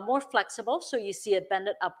 it's more flexible, so you see it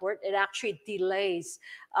bended upward. It actually delays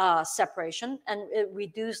separation, and it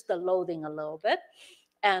reduces the loading a little bit,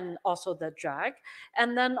 and also the drag.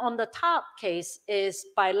 And then on the top case is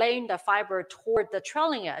by laying the fiber toward the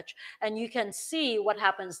trailing edge, and you can see what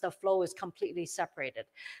happens, the flow is completely separated.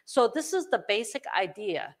 So this is the basic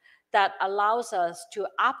idea that allows us to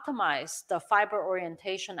optimize the fiber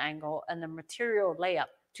orientation angle and the material layup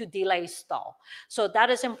to delay stall. So that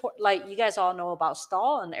is important. Like you guys all know about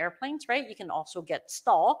stall on airplanes, right? You can also get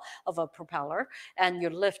stall of a propeller and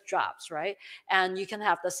your lift drops, right? And you can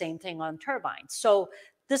have the same thing on turbines. So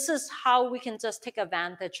this is how we can just take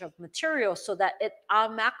advantage of material so that it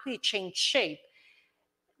automatically changes shape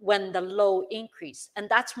when the load increase. And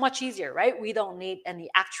that's much easier, right? We don't need any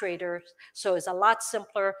actuators. So it's a lot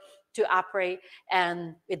simpler to operate,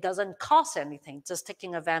 and it doesn't cost anything, just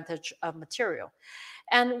taking advantage of material.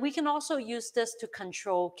 And we can also use this to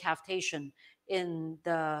control cavitation in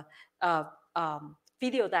the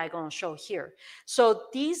video that I'm going to show here. So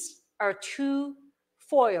these are two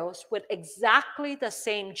foils with exactly the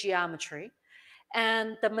same geometry,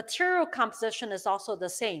 and the material composition is also the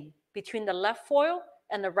same between the left foil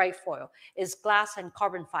and the right foil, is glass and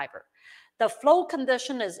carbon fiber. The flow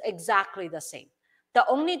condition is exactly the same. The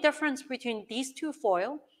only difference between these two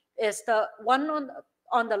foil is the one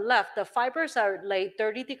on the left, the fibers are laid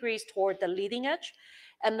 30 degrees toward the leading edge,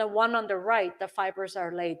 and the one on the right, the fibers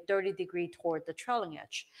are laid 30 degrees toward the trailing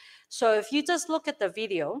edge. So if you just look at the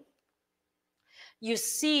video, you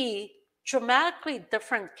see dramatically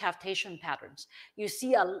different cavitation patterns. You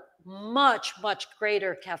see a much, much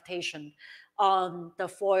greater cavitation on the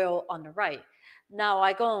foil on the right. Now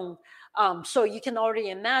I go, so you can already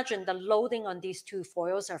imagine the loading on these two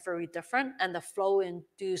foils are very different, and the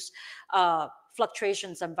flow-induced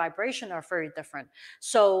fluctuations and vibration are very different.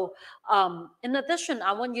 So in addition,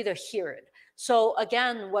 I want you to hear it. So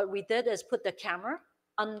again, what we did is put the camera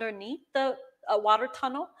underneath the water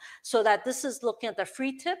tunnel so that this is looking at the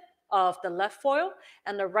free tip of the left foil,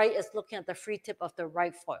 and the right is looking at the free tip of the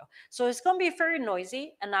right foil. So it's going to be very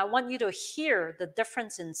noisy, and I want you to hear the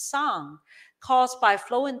difference in sound caused by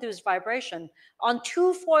flow-induced vibration on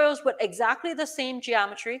two foils with exactly the same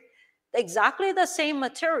geometry, exactly the same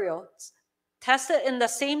materials, tested in the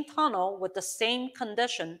same tunnel with the same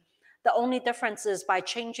condition. The only difference is by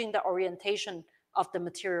changing the orientation of the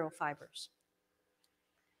material fibers.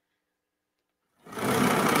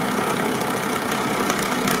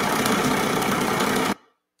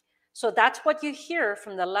 So that's what you hear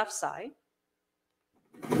from the left side.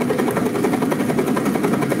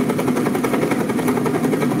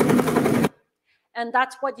 And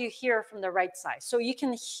that's what you hear from the right side. So you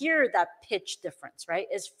can hear that pitch difference, right?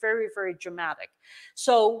 It's very, very dramatic.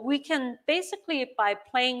 So we can basically, by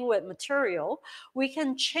playing with material, we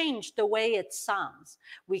can change the way it sounds.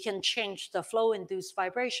 We can change the flow-induced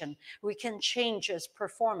vibration. We can change its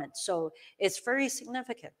performance. So it's very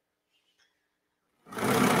significant.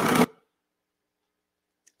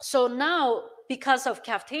 So now, because of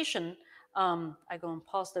cavitation, I go and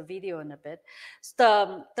pause the video in a bit.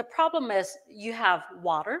 The problem is you have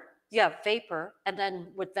water, you have vapor, and then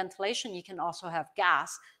with ventilation, you can also have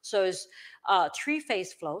gas. So it's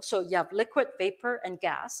three-phase flow. So you have liquid, vapor, and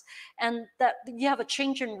gas. And that you have a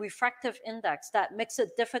change in refractive index that makes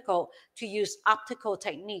it difficult to use optical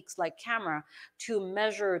techniques like camera to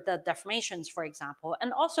measure the deformations, for example.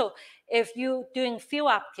 And also, if you're doing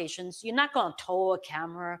field applications, you're not going to tow a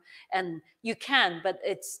camera, and you can, but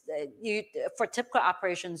it's you for typical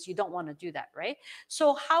operations, you don't want to do that, right?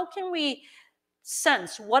 So how can we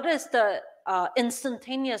sense what is the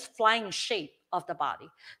instantaneous flying shape of the body?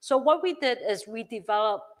 So what we did is we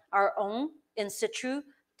developed our own in situ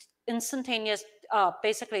instantaneous,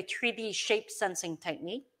 basically 3D shape sensing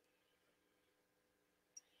technique.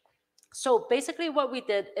 So basically what we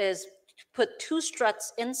did is put two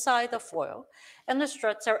struts inside the foil, and the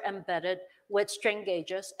struts are embedded with strain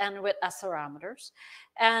gauges and with accelerometers.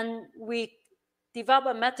 And we developed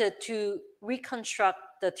a method to reconstruct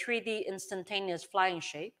the 3D instantaneous flying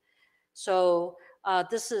shape. So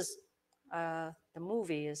this is the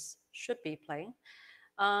movie should be playing.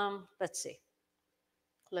 Let's see.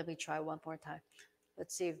 Let me try one more time.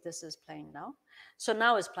 Let's see if this is playing now. So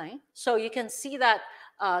now it's playing. So you can see that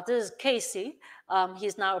this is Casey.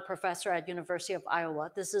 He's now a professor at University of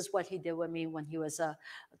Iowa. This is what he did with me when he was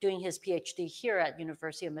doing his PhD here at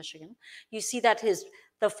University of Michigan. You see that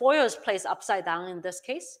the foil is placed upside down in this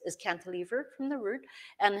case, is cantilevered from the root,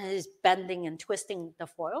 and he's bending and twisting the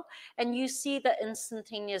foil. And you see the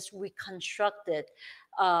instantaneous reconstructed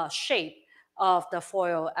shape of the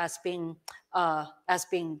foil as being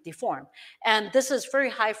deformed. And this is very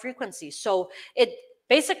high frequency. So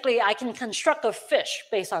basically I can construct a fish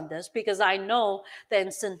based on this because I know the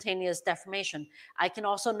instantaneous deformation. I can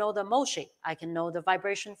also know the mold shape. I can know the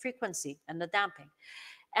vibration frequency and the damping.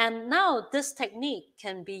 And now this technique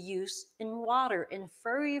can be used in water in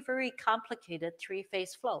very, very complicated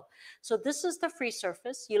three-phase flow. So this is the free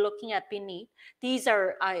surface you're looking at beneath. These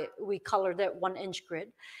are, we colored it 1-inch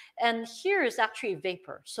grid. And here is actually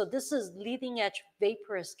vapor. So this is leading edge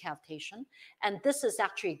vaporous cavitation. And this is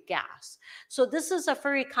actually gas. So this is a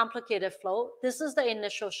very complicated flow. This is the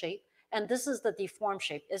initial shape. And this is the deformed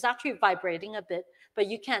shape. It's actually vibrating a bit, but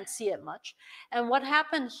you can't see it much. And what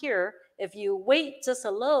happened here, if you wait just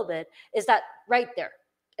a little bit, is that right there,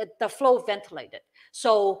 the flow ventilated.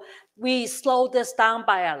 So we slowed this down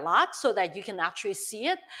by a lot so that you can actually see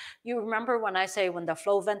it. You remember when I say when the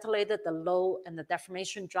flow ventilated, the low and the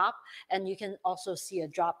deformation drop, and you can also see a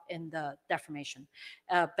drop in the deformation,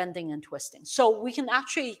 bending and twisting. So we can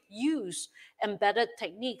actually use embedded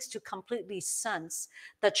techniques to completely sense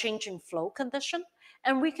the changing flow condition.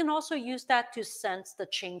 And we can also use that to sense the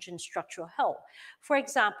change in structural health. For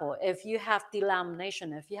example, if you have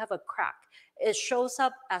delamination, if you have a crack, it shows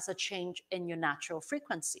up as a change in your natural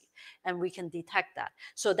frequency, and we can detect that.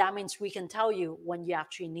 So that means we can tell you when you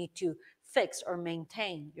actually need to fix or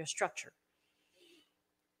maintain your structure.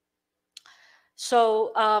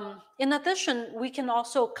 So in addition, we can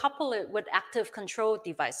also couple it with active control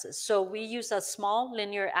devices. So we use a small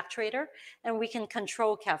linear actuator, and we can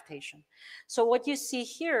control cavitation. So what you see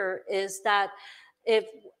here is that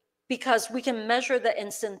because we can measure the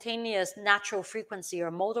instantaneous natural frequency or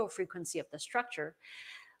modal frequency of the structure,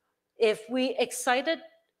 if we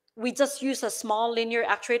just use a small linear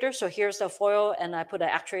actuator. So here's the foil, and I put an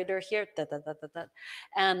actuator here,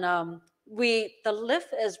 and the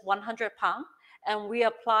lift is 100 pounds. And we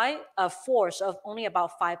apply a force of only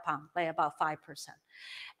about 5 pounds, like about 5%.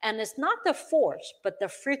 And it's not the force, but the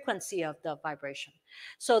frequency of the vibration.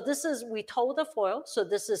 So we tow the foil, so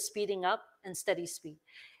this is speeding up and steady speed.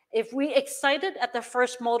 If we excite it at the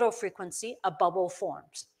first modal frequency, a bubble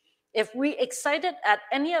forms. If we excite it at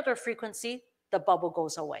any other frequency, the bubble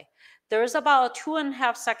goes away. There is about a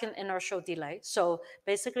 2.5 second inertial delay. So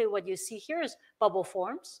basically what you see here is bubble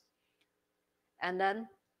forms, and then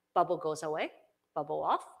bubble goes away, bubble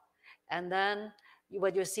off. And then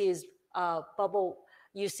what you see is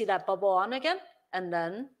you see that bubble on again, and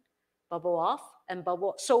then bubble off and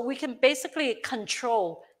bubble. So we can basically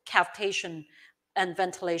control cavitation and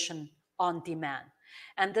ventilation on demand.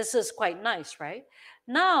 And this is quite nice, right?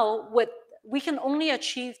 Now, we can only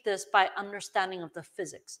achieve this by understanding of the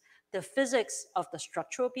physics of the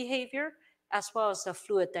structural behavior as well as the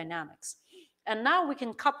fluid dynamics. And now we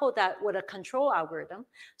can couple that with a control algorithm.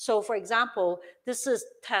 So for example, this is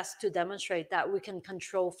test to demonstrate that we can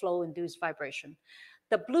control flow-induced vibration.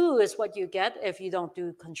 The blue is what you get if you don't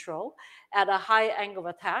do control. At a high angle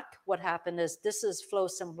of attack, what happened is this is flow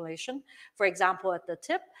simulation. For example, at the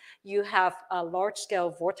tip, you have a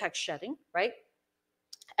large-scale vortex shedding, right?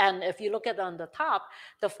 And if you look at on the top,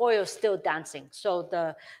 the foil is still dancing. So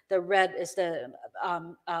the red is a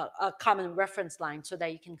common reference line so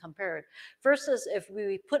that you can compare it. Versus if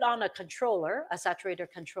we put on a controller, a saturator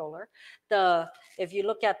controller, if you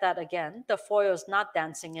look at that again, the foil is not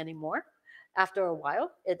dancing anymore. After a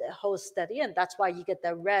while, it holds steady, and that's why you get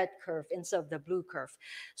the red curve instead of the blue curve.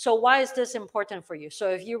 So why is this important for you? So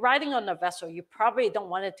if you're riding on a vessel, you probably don't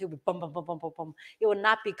want it to be boom, boom, boom, boom, boom, boom. It will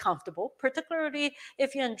not be comfortable, particularly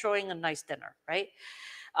if you're enjoying a nice dinner, right?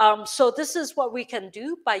 So this is what we can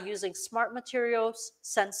do by using smart materials,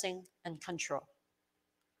 sensing, and control.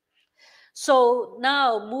 So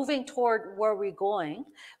now moving toward where we're going,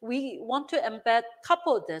 we want to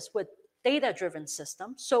couple this with data-driven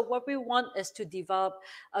systems. So what we want is to develop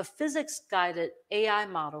a physics-guided AI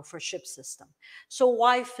model for ship system. So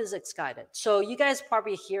why physics-guided? So you guys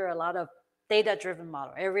probably hear a lot of data-driven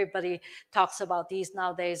model. Everybody talks about these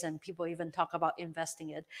nowadays, and people even talk about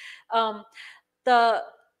investing it. The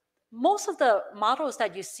Most of the models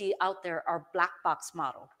that you see out there are black box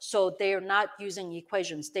model. So they are not using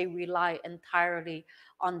equations. They rely entirely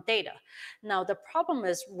on data. Now, the problem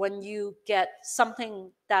is when you get something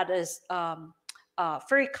that is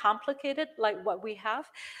very complicated, like what we have,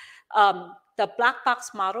 the black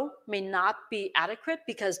box model may not be adequate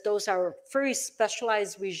because those are very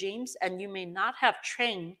specialized regimes and you may not have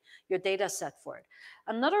trained your data set for it.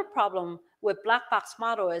 Another problem with black box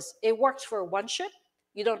model is it works for one ship.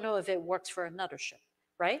 You don't know if it works for another ship,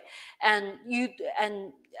 right? And you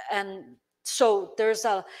and so there's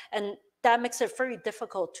a and that makes it very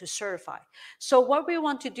difficult to certify. So what we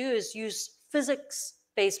want to do is use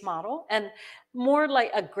physics-based model and more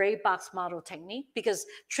like a gray box model technique, because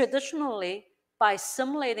traditionally by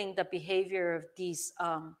simulating the behavior of these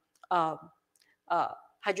uh, uh,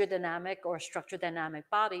 hydrodynamic or structure dynamic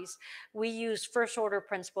bodies, we use first order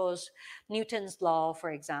principles, Newton's law,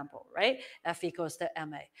 for example, right? F equals to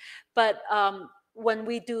ma. But when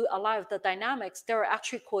we do a lot of the dynamics, there are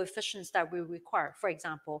actually coefficients that we require. For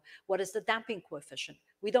example, what is the damping coefficient?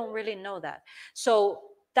 We don't really know that. So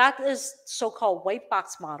that is so-called white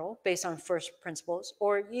box model based on first principles,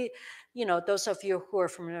 or those of you who are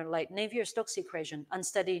familiar, like Navier-Stokes equation,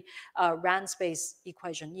 unsteady Rand space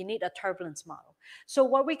equation, you need a turbulence model. So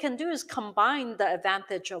what we can do is combine the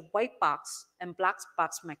advantage of white box and black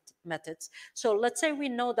box methods. So let's say we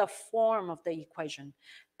know the form of the equation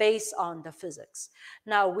based on the physics.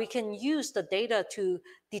 Now we can use the data to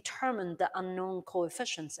determine the unknown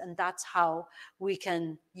coefficients, and that's how we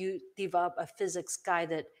can develop a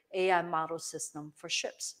physics-guided AI model system for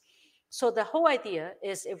ships. So the whole idea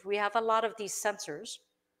is if we have a lot of these sensors,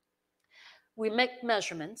 we make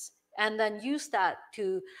measurements and then use that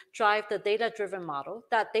to drive the data-driven model.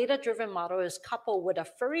 That data-driven model is coupled with a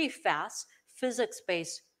very fast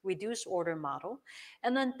physics-based reduced order model.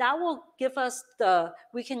 And then that will give us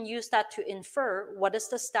we can use that to infer what is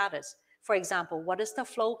the status. For example, what is the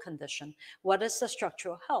flow condition? What is the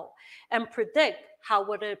structural health? And predict how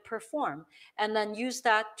would it perform. And then use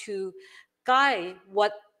that to guide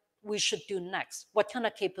what we should do next. What kind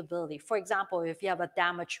of capability? For example, if you have a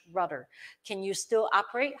damaged rudder, can you still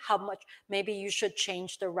operate? How much? Maybe you should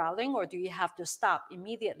change the routing, or do you have to stop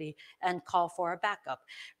immediately and call for a backup,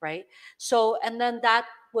 right? So, and then that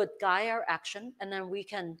would guide our action, and then we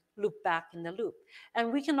can loop back in the loop.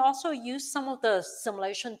 And we can also use some of the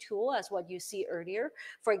simulation tool as what you see earlier.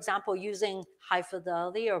 For example, using high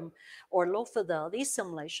fidelity or low fidelity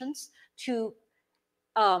simulations to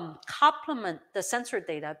complement the sensor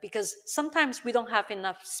data, because sometimes we don't have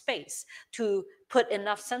enough space to put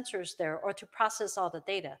enough sensors there or to process all the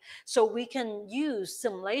data. So we can use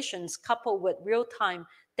simulations coupled with real-time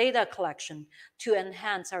data collection to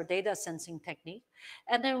enhance our data sensing technique.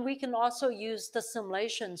 And then we can also use the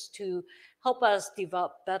simulations to help us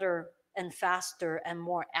develop better and faster and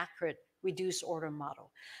more accurate reduced order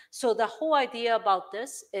model. So the whole idea about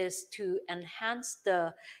this is to enhance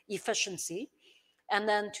the efficiency, and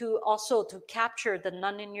then to also to capture the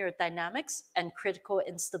nonlinear dynamics and critical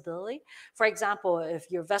instability. For example, if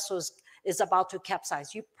your vessel is about to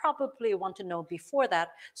capsize, you probably want to know before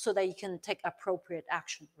that so that you can take appropriate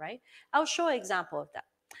action, right? I'll show an example of that.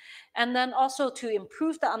 And then also to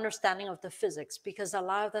improve the understanding of the physics, because a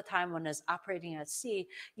lot of the time when it's operating at sea,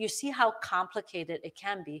 you see how complicated it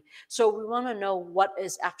can be. So we want to know what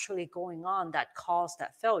is actually going on that caused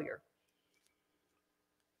that failure.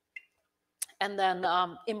 And then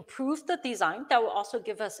improve the design. That will also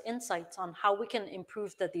give us insights on how we can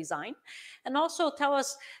improve the design, and also tell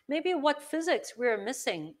us maybe what physics we're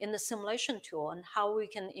missing in the simulation tool and how we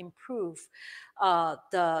can improve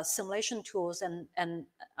the simulation tools and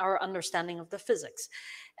our understanding of the physics.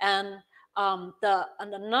 And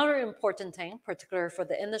another important thing, particularly for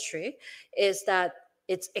the industry, is that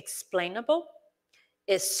it's explainable,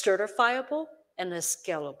 is certifiable, and is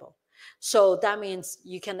scalable. So that means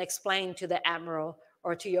you can explain to the admiral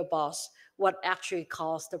or to your boss what actually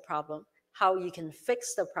caused the problem, how you can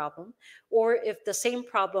fix the problem, or if the same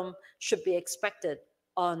problem should be expected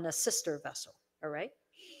on a sister vessel, all right?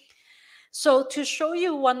 So to show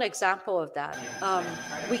you one example of that,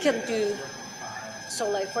 we can do, so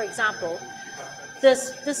like for example,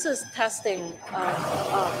 this is testing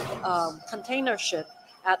container ship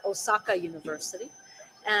at Osaka University.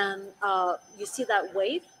 And you see that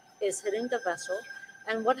wave is hitting the vessel.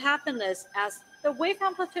 And what happened is, as the wave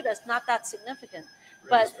amplitude is not that significant,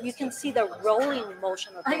 but you can see the rolling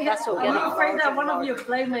motion of the vessel getting larger. I'm afraid that one of your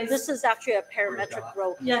playmates. This is actually a parametric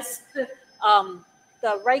roll. Yes.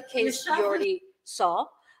 The right case you already saw,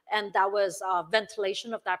 and that was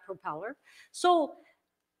ventilation of that propeller. So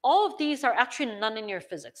all of these are actually nonlinear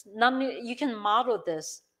physics. You can model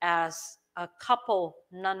this as a couple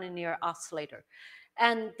nonlinear oscillator.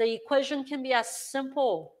 And the equation can be as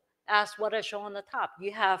simple as what I show on the top.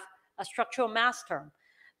 You have a structural mass term.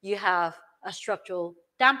 You have a structural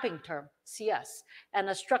damping term, CS, and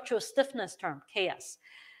a structural stiffness term, KS.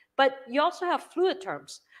 But you also have fluid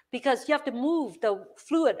terms, because you have to move the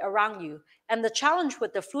fluid around you. And the challenge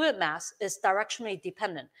with the fluid mass is directionally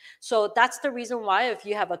dependent. So that's the reason why if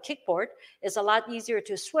you have a kickboard, it's a lot easier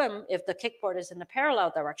to swim if the kickboard is in the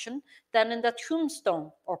parallel direction than in the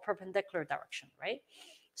tombstone or perpendicular direction, right?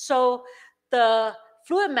 So the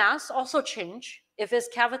fluid mass also change if it's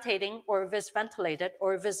cavitating or if it's ventilated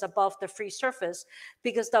or if it's above the free surface,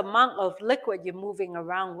 because the amount of liquid you're moving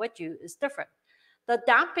around with you is different. The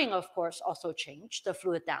damping, of course, also changed, the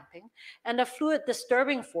fluid damping, and the fluid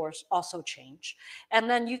disturbing force also changed. And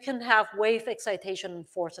then you can have wave excitation and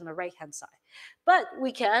force on the right-hand side. But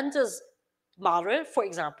we can just model it, for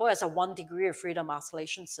example, as a 1 degree of freedom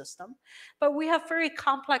oscillation system. But we have very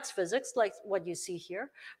complex physics like what you see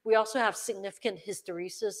here. We also have significant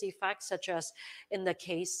hysteresis effects, such as in the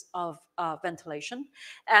case of ventilation.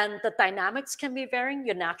 And the dynamics can be varying.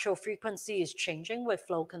 Your natural frequency is changing with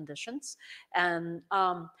flow conditions. And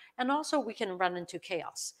also we can run into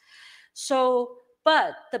chaos. So,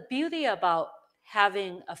 but the beauty about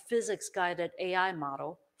having a physics-guided AI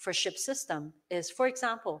model for ship system is, for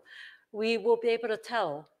example, we will be able to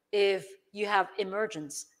tell if you have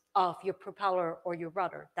emergence of your propeller or your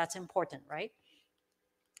rudder. That's important, right?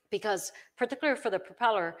 Because particularly for the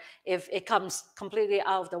propeller, if it comes completely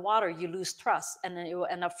out of the water, you lose thrust and then it will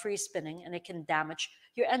end up free spinning and it can damage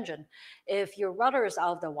your engine. If your rudder is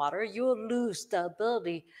out of the water, you will lose the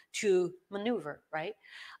ability to maneuver, right?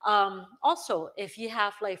 Also, if you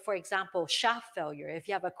have, like, for example, shaft failure, if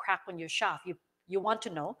you have a crack on your shaft, you want to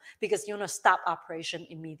know because you want to stop operation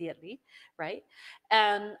immediately, right?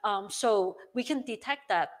 And so we can detect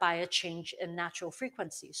that by a change in natural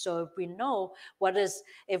frequency. So if we know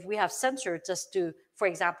if we have sensors just to, for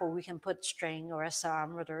example, we can put string or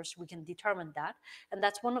accelerometers, we can determine that. And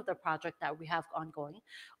that's one of the projects that we have ongoing.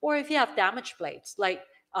 Or if you have damaged blades, like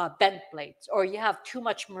bent blades, or you have too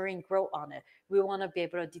much marine growth on it, we want to be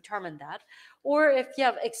able to determine that. Or if you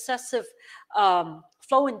have excessive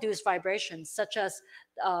flow-induced vibrations, such as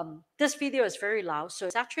this video is very loud, so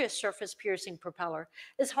it's actually a surface-piercing propeller.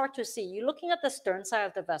 It's hard to see. You're looking at the stern side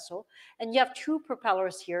of the vessel, and you have two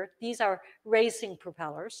propellers here. These are racing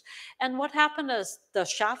propellers. And what happened is the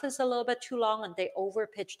shaft is a little bit too long, and they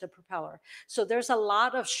overpitch the propeller. So there's a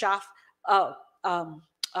lot of shaft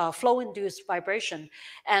flow-induced vibration,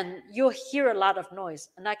 and you'll hear a lot of noise.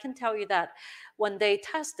 And I can tell you that when they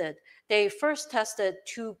first tested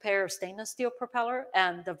 2 pair of stainless steel propeller,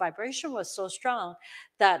 and the vibration was so strong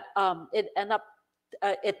that it ended up,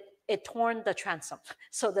 it torn the transom.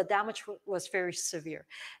 So the damage was very severe.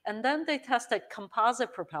 And then they tested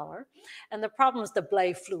composite propeller, and the problem is the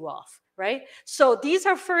blade flew off, right? So these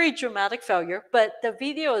are very dramatic failure, but the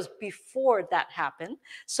video is before that happened.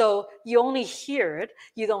 So you only hear it,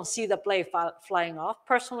 you don't see the blade flying off.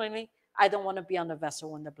 Personally, I don't want to be on the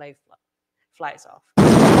vessel when the blade flies off.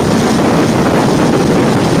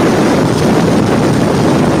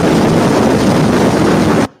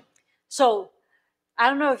 So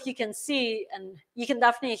I don't know if you can see, and you can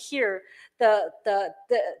definitely hear you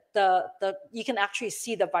can actually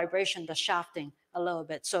see the vibration, the shafting a little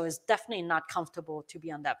bit. So it's definitely not comfortable to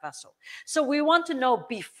be on that vessel. So we want to know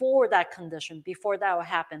before that condition, before that will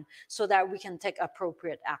happen, so that we can take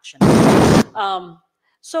appropriate action.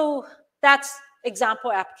 So that's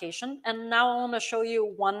example application. And now I want to show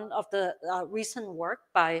you one of the recent work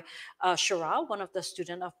by Shira, one of the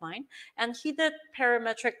student of mine. And he did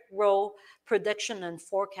parametric row prediction and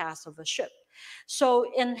forecast of a ship.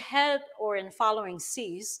 So in head or in following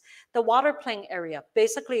seas, the water plane area,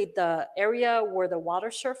 basically the area where the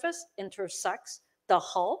water surface intersects the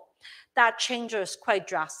hull, that changes quite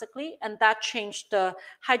drastically, and that changed the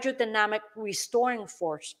hydrodynamic restoring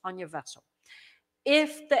force on your vessel.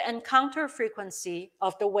 If the encounter frequency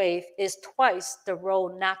of the wave is twice the row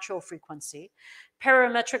natural frequency,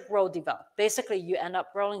 parametric row develop. Basically, you end up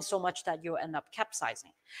rolling so much that you end up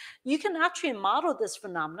capsizing. You can actually model this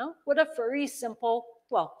phenomenon with a very simple,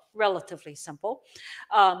 well, relatively simple,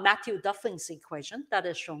 Matthew-Duffing's equation that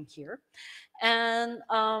is shown here. And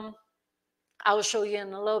I will show you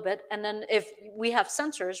in a little bit. And then if we have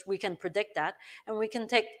sensors, we can predict that and we can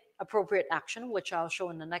take appropriate action, which I'll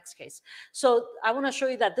show in the next case. So I want to show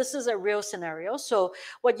you that this is a real scenario. So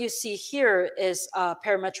what you see here is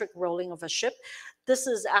parametric rolling of a ship. This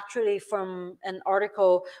is actually from an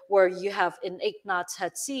article where you have in 8 knots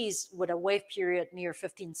head seas with a wave period near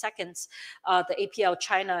 15 seconds. The APL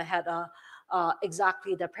China had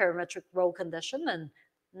exactly the parametric roll condition, and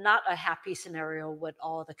not a happy scenario with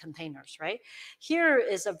all the containers, right? Here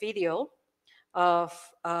is a video of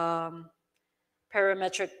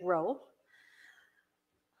parametric row.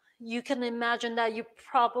 You can imagine that you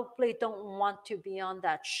probably don't want to be on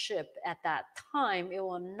that ship at that time. It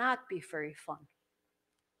will not be very fun,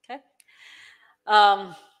 okay?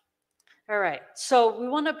 All right, so we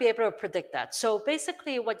want to be able to predict that. So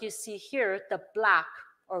basically what you see here, the black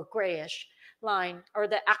or grayish line are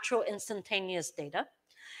the actual instantaneous data.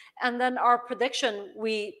 And then our prediction,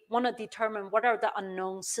 we want to determine what are the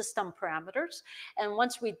unknown system parameters. And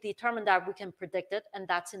once we determine that, we can predict it, and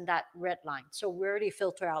that's in that red line. So we already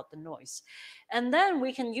filter out the noise. And then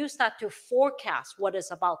we can use that to forecast what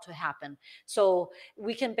is about to happen. So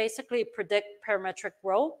we can basically predict parametric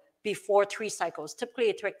row before 3 cycles. Typically,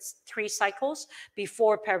 it takes 3 cycles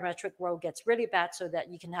before parametric row gets really bad so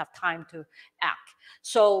that you can have time to act.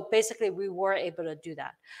 So basically, we were able to do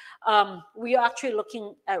that. We are actually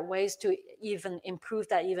looking at ways to even improve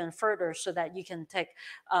that even further so that you can take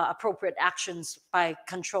appropriate actions by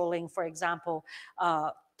controlling, for example,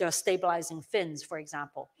 the stabilizing fins, for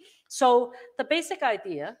example. So the basic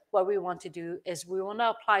idea, what we want to do is we want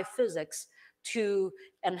to apply physics to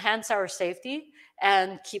enhance our safety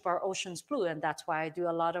and keep our oceans blue. And that's why I do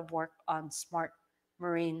a lot of work on smart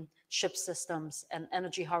marine ship systems and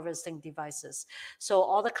energy harvesting devices. So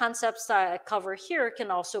all the concepts that I cover here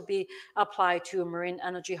can also be applied to marine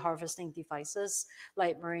energy harvesting devices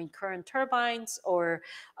like marine current turbines or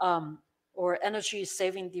energy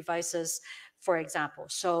saving devices, for example.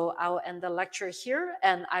 So I'll end the lecture here,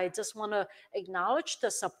 and I just want to acknowledge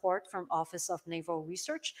the support from Office of Naval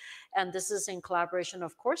Research. And this is in collaboration,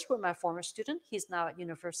 of course, with my former student. He's now at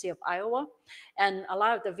University of Iowa. And a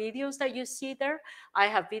lot of the videos that you see there, I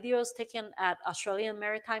have videos taken at Australian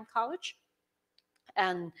Maritime College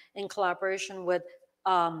and in collaboration with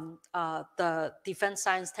the Defense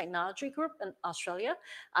Science Technology Group in Australia.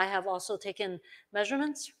 I have also taken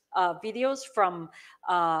measurements, videos from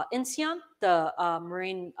INSEAD, the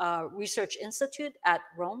Marine Research Institute at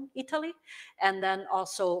Rome, Italy, and then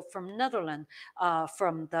also from Netherlands,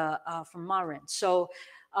 from Marin. So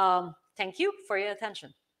thank you for your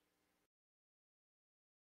attention.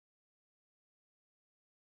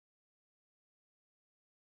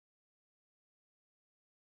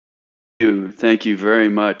 Thank you very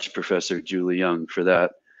much, Professor Julie Young, for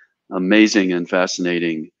that amazing and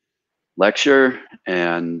fascinating lecture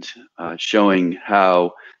and showing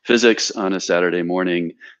how physics on a Saturday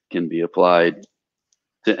morning can be applied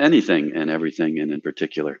to anything and everything, and in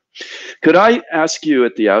particular. Could I ask you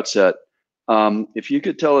at the outset, if you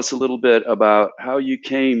could tell us a little bit about how you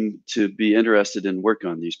came to be interested in work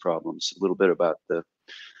on these problems, a little bit about the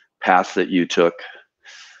path that you took?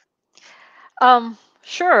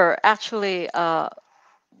 Sure. Actually,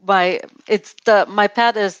 my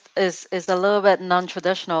path is a little bit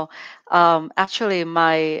non-traditional. Actually,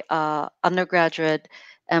 my undergraduate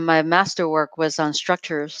and my master work was on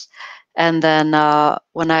structures, and then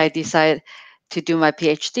when I decided to do my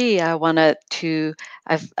PhD, I wanted to.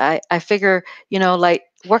 I figure, like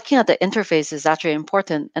working at the interface is actually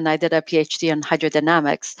important. And I did a PhD in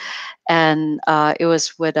hydrodynamics, and it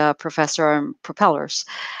was with a professor on propellers.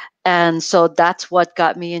 And so that's what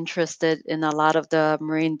got me interested in a lot of the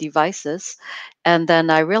marine devices. And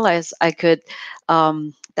then I realized I could,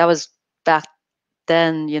 that was back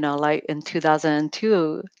then, like in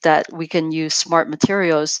 2002, that we can use smart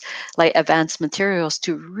materials, like advanced materials,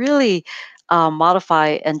 to really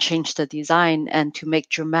modify and change the design and to make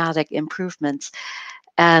dramatic improvements.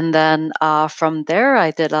 And then from there,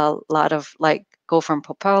 I did a lot of like go from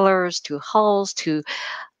propellers to hulls to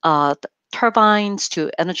turbines to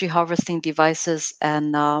energy harvesting devices,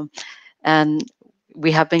 and we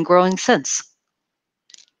have been growing since.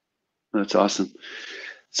 That's awesome.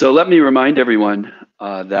 So let me remind everyone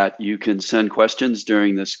that you can send questions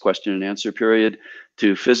during this question and answer period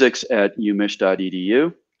to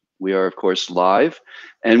physics@umich.edu. We are, of course, live,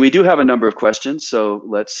 and we do have a number of questions, so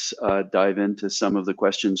let's dive into some of the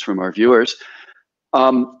questions from our viewers.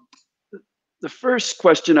 The first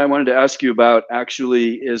question I wanted to ask you about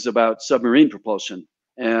actually is about submarine propulsion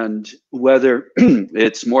and whether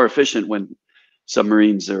it's more efficient when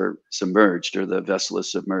submarines are submerged or the vessel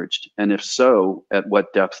is submerged. And if so, at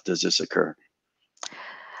what depth does this occur?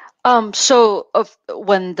 When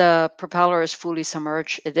the propeller is fully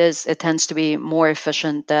submerged, it tends to be more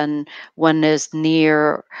efficient than when it's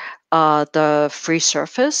near the free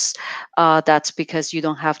surface. That's because you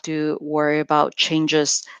don't have to worry about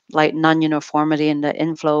changes like non-uniformity in the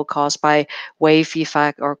inflow caused by wave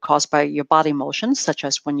effect or caused by your body motion, such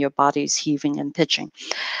as when your body is heaving and pitching.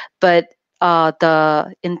 But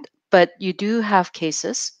but you do have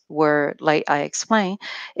cases where, like I explained,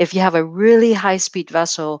 if you have a really high speed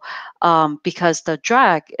vessel, because the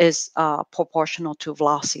drag is proportional to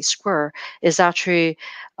velocity square, is actually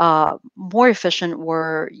more efficient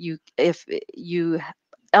where if you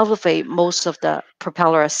elevate most of the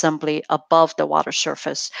propeller assembly above the water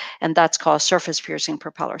surface, and that's called surface piercing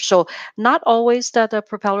propeller. So not always that the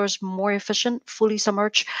propeller is more efficient fully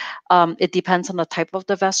submerged. It depends on the type of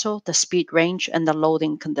the vessel, the speed range, and the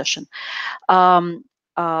loading condition. Um,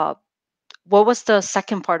 uh, what was the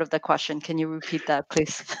second part of the question? Can you repeat that,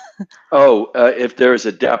 please? If there is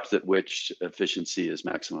a depth at which efficiency is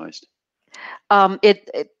maximized.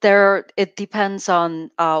 It depends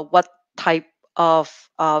on what type of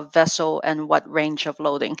vessel and what range of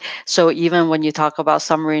loading. So even when you talk about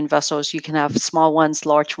submarine vessels, you can have small ones,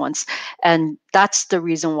 large ones, and that's the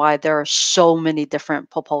reason why there are so many different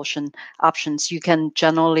propulsion options. You can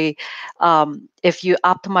generally, if you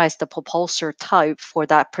optimize the propulsor type for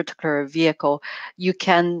that particular vehicle,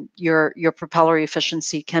 your propeller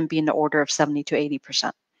efficiency can be in the order of 70 to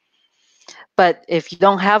 80%. But if you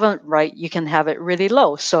don't have it right, you can have it really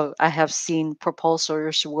low. So I have seen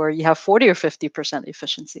propulsors where you have 40 or 50%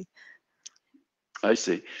 efficiency. I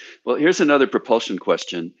see. Well, here's another propulsion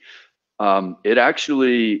question. It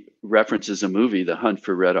actually references a movie, The Hunt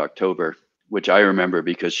for Red October, which I remember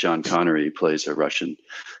because Sean Connery plays a Russian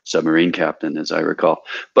submarine captain, as I recall.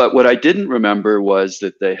 But what I didn't remember was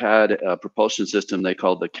that they had a propulsion system they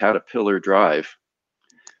called the Caterpillar drive,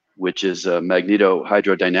 which is a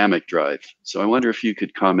magneto-hydrodynamic drive. So I wonder if you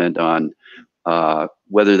could comment on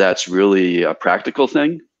whether that's really a practical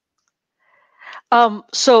thing.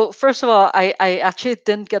 So first of all, I actually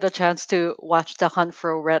didn't get a chance to watch The Hunt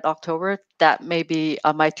for Red October. That may be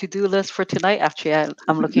on my to-do list for tonight. Actually,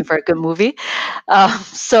 I'm looking for a good movie.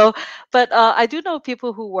 But I do know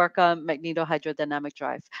people who work on magneto-hydrodynamic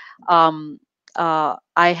drive.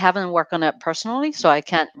 I haven't worked on it personally, so I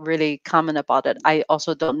can't really comment about it. I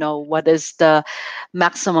also don't know what is the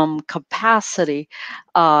maximum capacity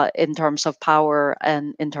in terms of power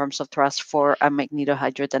and in terms of thrust for a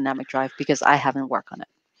magneto-hydrodynamic drive because I haven't worked on it.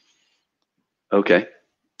 Okay,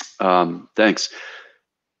 thanks.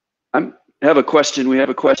 We have a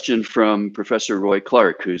question from Professor Roy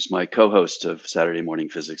Clark, who's my co-host of Saturday Morning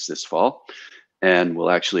Physics this fall, and will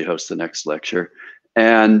actually host the next lecture.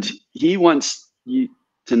 And he wants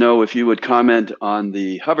to know if you would comment on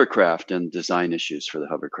the hovercraft and design issues for the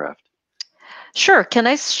hovercraft. Sure. Can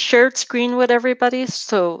I share screen with everybody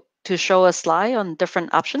so to show a slide on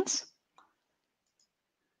different options?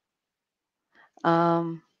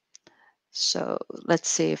 So let's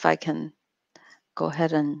see if I can go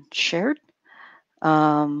ahead and share it.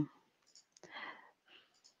 Can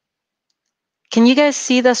you guys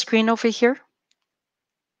see the screen over here?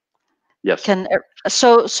 Yes.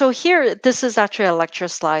 So here, this is actually a lecture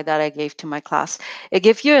slide that I gave to my class. It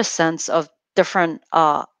gives you a sense of different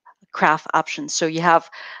craft options. So you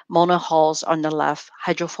have monohulls on the left,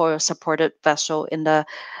 hydrofoil supported vessel in the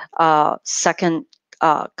second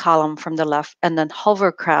column from the left, and then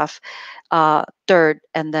hovercraft third,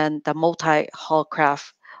 and then the multi-hull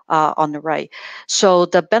craft on the right. So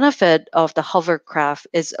the benefit of the hovercraft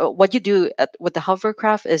is what you do with the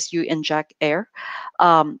hovercraft is you inject air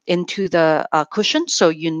into the cushion. So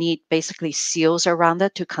you need basically seals around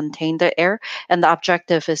it to contain the air. And the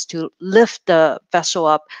objective is to lift the vessel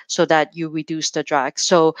up so that you reduce the drag.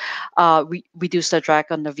 So reduce the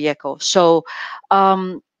drag on the vehicle. So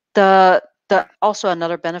the also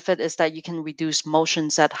another benefit is that you can reduce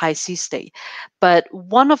motions at high sea state. But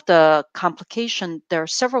one of the there are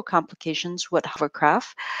several complications with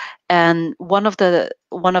hovercraft, and one of the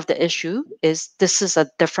issue is, this is a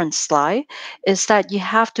different slide, is that you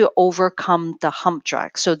have to overcome the hump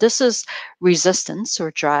drag. So this is resistance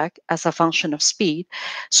or drag as a function of speed.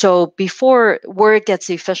 So before, where it gets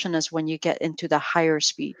efficient is when you get into the higher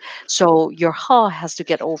speed. So your hull has to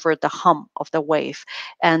get over the hump of the wave.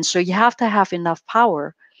 And so you have to have enough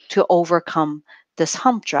power to overcome this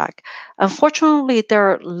hump drag. Unfortunately,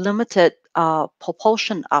 there are limited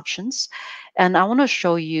propulsion options. And I want to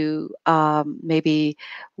show you maybe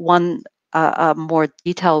one a more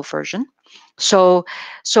detailed version. So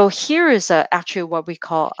here is actually what we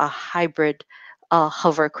call a hybrid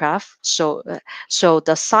hovercraft. So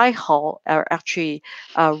the side hull are actually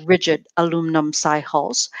rigid aluminum side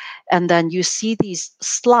hulls, and then you see these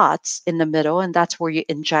slots in the middle, and that's where you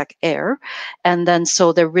inject air. And then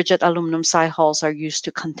so the rigid aluminum side hulls are used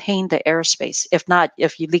to contain the airspace. If not,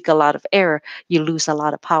 if you leak a lot of air, you lose a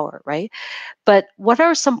lot of power, right? But what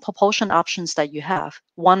are some propulsion options that you have?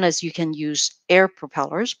 One is you can use air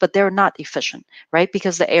propellers, but they're not efficient, right?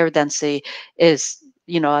 Because the air density is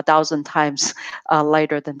 1,000 times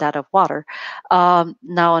lighter than that of water.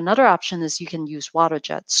 Now, another option is you can use water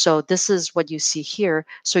jets. So this is what you see here.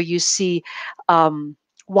 So you see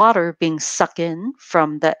water being sucked in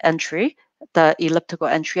from the entry, the elliptical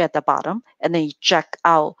entry at the bottom, and then eject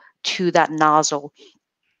out to that nozzle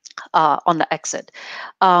on the exit.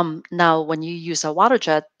 Now, when you use a water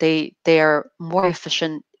jet, they are more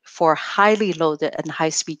efficient for highly loaded and high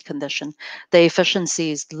speed condition. The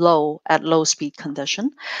efficiency is low at low speed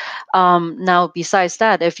condition. Now, besides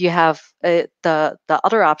that, if you have the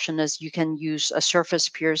other option is you can use a surface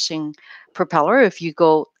piercing propeller if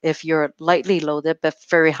you're lightly loaded but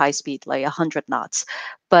very high speed, like 100 knots.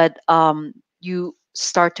 But you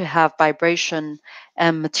start to have vibration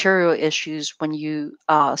and material issues when you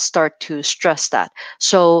start to stress that.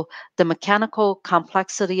 So the mechanical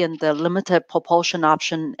complexity and the limited propulsion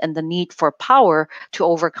option and the need for power to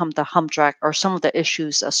overcome the hump drag are some of the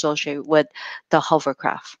issues associated with the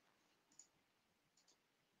hovercraft.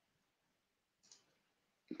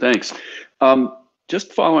 Thanks.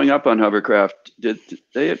 Just following up on hovercraft,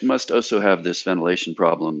 they must also have this ventilation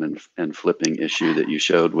problem and flipping issue that you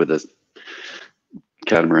showed with a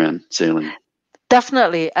catamaran sailing?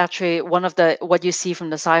 Definitely, actually, what you see from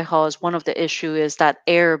the side hull is one of the issue is that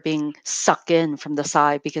air being sucked in from the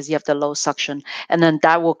side because you have the low suction, and then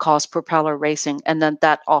that will cause propeller racing, and then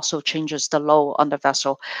that also changes the load on the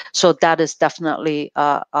vessel. So that is definitely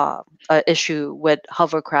a issue with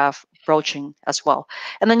hovercraft broaching as well.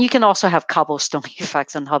 And then you can also have cobblestone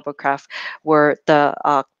effects on hovercraft, where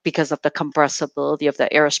because of the compressibility of the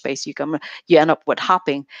airspace, you end up with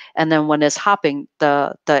hopping, and then when it's hopping,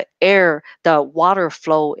 the water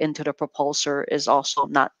flow into the propulsor is also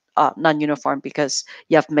not non-uniform because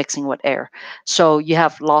you have mixing with air. So you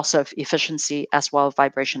have loss of efficiency as well as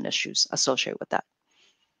vibration issues associated with that.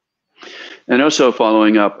 And also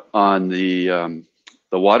following up on the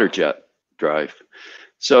water jet drive.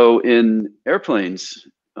 So in airplanes,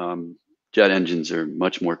 jet engines are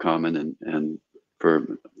much more common and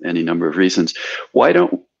for any number of reasons. Why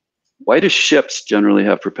do ships generally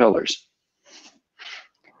have propellers?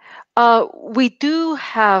 We do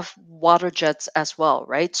have water jets as well,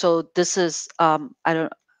 right? So this is I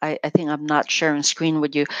think I'm not sharing screen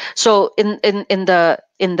with you. So in the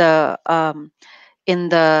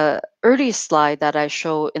early slide that I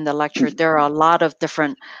show in the lecture, there are a lot of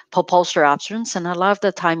different propulsor options, and a lot of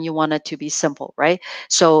the time you want it to be simple, right?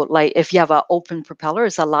 So like if you have an open propeller,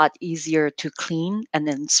 it's a lot easier to clean and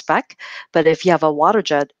inspect. But if you have a water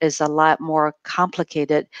jet, it's a lot more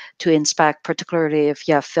complicated to inspect, particularly if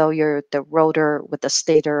you have failure with the rotor, with the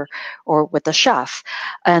stator, or with the shaft.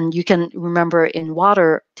 And you can remember in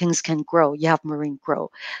water, things can grow. You have marine growth.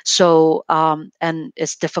 So, and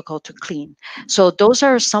it's difficult to clean. So those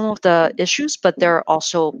are some of the issues, but there are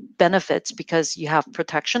also benefits because you have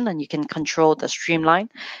protection and you can control the streamline.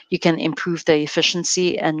 You can improve the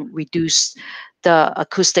efficiency and reduce the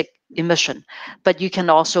acoustic emission, but you can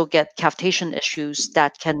also get cavitation issues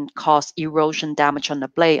that can cause erosion damage on the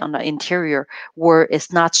blade on the interior, where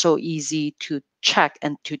it's not so easy to check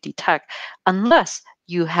and to detect unless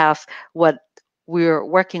you have what we're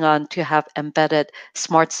working on to have embedded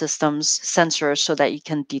smart systems sensors so that you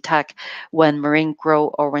can detect when marine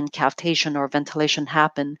growth or when cavitation or ventilation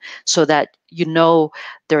happen, so that you know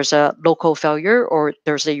there's a local failure or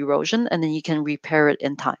there's a erosion, and then you can repair it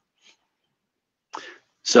in time.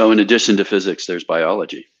 So in addition to physics, there's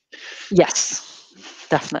biology. Yes,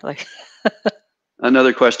 definitely.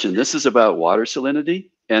 Another question. This is about water salinity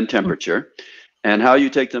and temperature and how you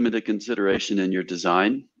take them into consideration in your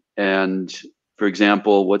design. And for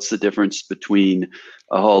example, what's the difference between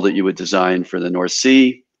a hull that you would design for the North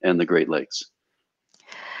Sea and the Great Lakes?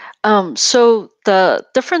 So the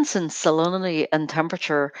difference in salinity and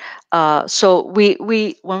temperature. So we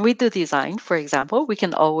when we do design, for example, we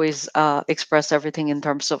can always express everything in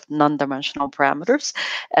terms of non-dimensional parameters,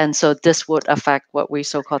 and so this would affect what we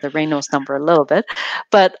so-call the Reynolds number a little bit,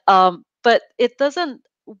 but it doesn't.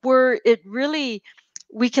 Where it really,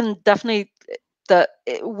 we can definitely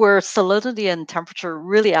where salinity and temperature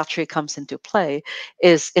really actually comes into play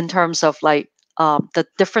is in terms of like the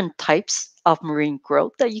different types of marine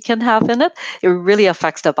growth that you can have in it. It really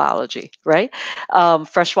affects the biology, right?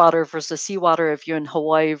 Freshwater versus seawater, if you're in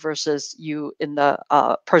Hawaii versus you in the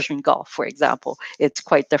Persian Gulf, for example, it's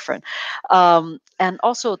quite different. And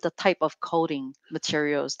also the type of coating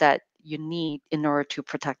materials that you need in order to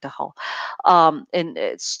protect the hull, and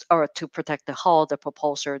it's or to protect the hull, the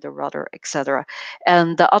propulsor, the rudder, etc.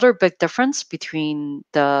 And the other big difference between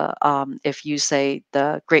the if you say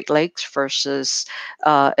the Great Lakes versus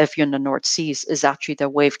if you're in the North Seas is actually the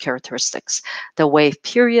wave characteristics, the wave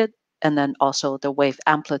period, and then also the wave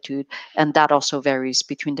amplitude, and that also varies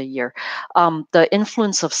between the year. The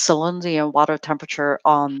influence of salinity and water temperature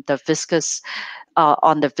on the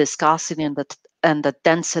viscosity and the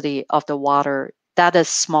density of the water, that is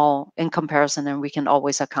small in comparison, and we can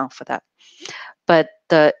always account for that. But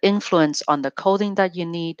the influence on the coating that you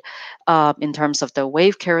need in terms of the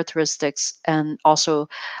wave characteristics, and also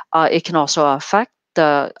it can also affect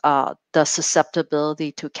the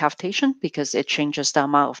susceptibility to cavitation because it changes the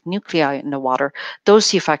amount of nuclei in the water.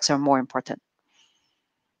 Those effects are more important.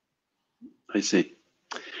 I see.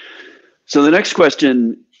 So the next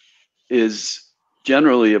question is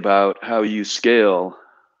generally about how you scale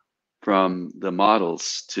from the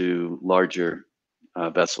models to larger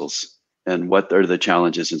vessels and what are the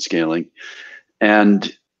challenges in scaling.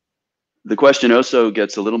 And the question also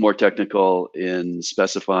gets a little more technical in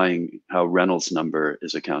specifying how Reynolds number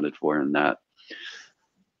is accounted for in that.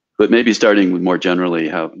 But maybe starting with more generally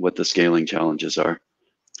what the scaling challenges are.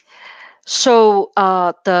 So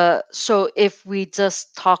so if we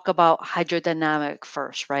just talk about hydrodynamic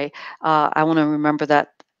first, right? I want to remember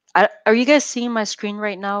that. Are you guys seeing my screen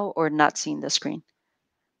right now or not seeing the screen?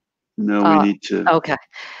 No, we need to Okay.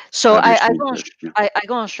 So have your screen pushed. Yeah. I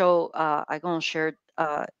gonna show I gonna share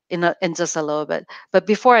in just a little bit. But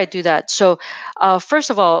before I do that, so first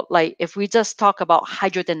of all, like if we just talk about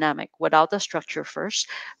hydrodynamic without the structure first,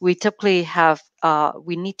 we typically have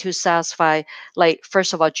we need to satisfy like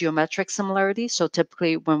first of all geometric similarity. So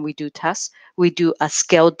typically when we do tests, we do a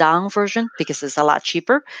scaled down version because it's a lot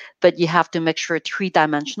cheaper, but you have to make sure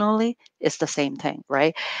three-dimensionally it's the same thing,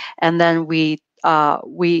 right? And then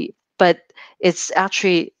but it's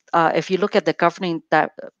actually, if you look at the governing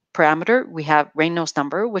that parameter, we have Reynolds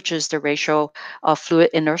number, which is the ratio of fluid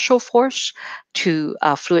inertial force to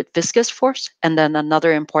fluid viscous force. And then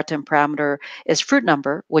another important parameter is Froude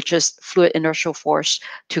number, which is fluid inertial force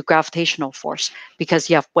to gravitational force, because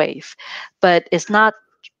you have wave. But it's not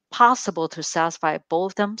possible to satisfy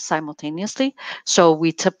both of them simultaneously. So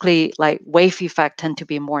we typically like wave effect tend to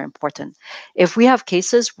be more important. If we have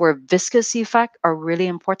cases where viscous effect are really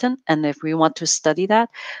important, and if we want to study that,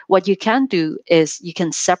 what you can do is you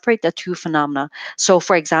can separate the two phenomena. So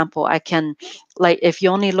for example, I can, like if you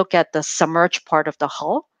only look at the submerged part of the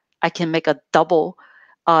hull, I can make a double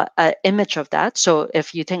image of that. So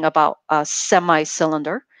if you think about a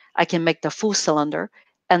semi-cylinder, I can make the full cylinder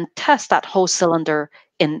and test that whole cylinder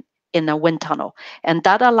in in a wind tunnel, and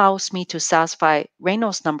that allows me to satisfy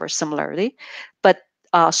Reynolds number similarity, but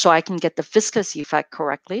so I can get the viscous effect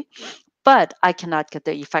correctly, but I cannot get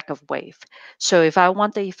the effect of wave. So if I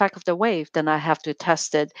want the effect of the wave, then I have to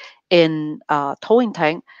test it in towing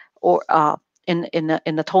tank or in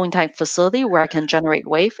a towing tank facility where I can generate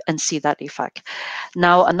wave and see that effect.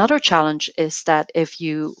 Now, another challenge is that if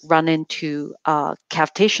you run into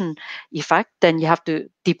cavitation effect, then you have to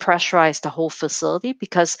depressurize the whole facility,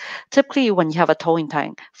 because typically when you have a towing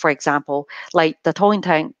tank, for example, like the towing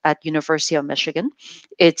tank at University of Michigan,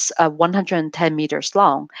 it's 110 meters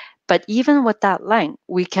long. But even with that length,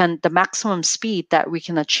 the maximum speed that we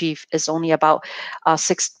can achieve is only about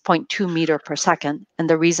 6.2 meter per second. And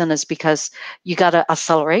the reason is because you got to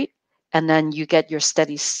accelerate, and then you get your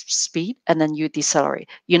steady speed, and then you decelerate.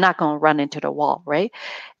 You're not going to run into the wall, right?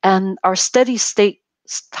 And our steady state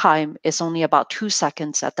time is only about 2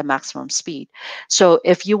 seconds at the maximum speed. So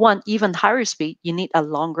if you want even higher speed, you need a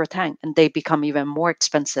longer tank, and they become even more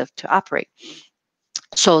expensive to operate.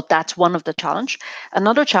 So that's one of the challenge.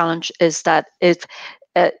 Another challenge is that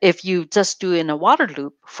if you just do in a water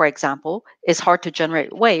loop, for example, it's hard to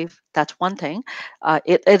generate wave. That's one thing.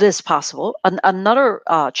 It is possible. Another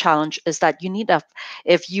challenge is that you need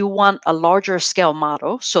if you want a larger scale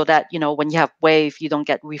model, so that when you have wave, you don't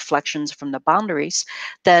get reflections from the boundaries,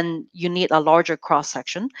 then you need a larger cross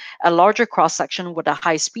section. A larger cross section with a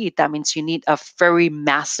high speed, that means you need a very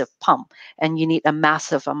massive pump, and you need a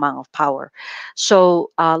massive amount of power.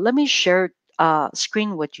 So let me share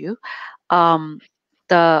screen with you. And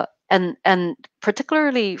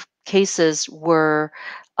particularly cases where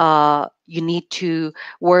you need to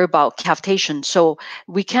worry about cavitation. So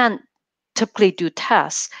we can't typically do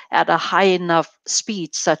tests at a high enough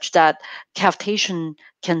speed such that cavitation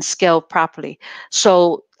can scale properly.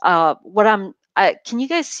 So can you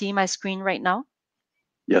guys see my screen right now?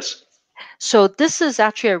 Yes. So this is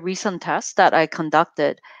actually a recent test that I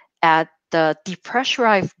conducted at the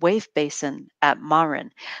depressurized wave basin at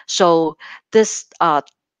Marin. So this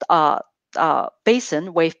wave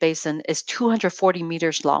basin, is 240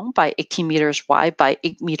 meters long by 18 meters wide by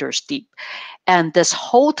 8 meters deep. And this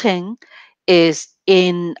whole thing is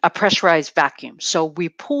in a pressurized vacuum. So we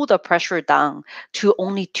pull the pressure down to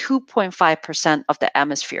only 2.5% of the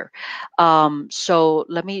atmosphere. So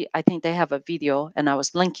I think they have a video and I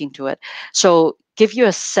was linking to it. So give you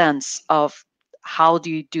a sense of how do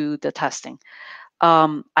you do the testing.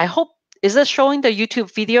 I hope, is it showing the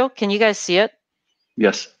YouTube video? Can you guys see it?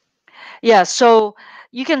 Yes. Yeah, so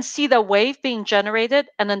you can see the wave being generated,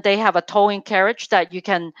 and then they have a towing carriage that you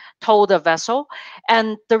can tow the vessel.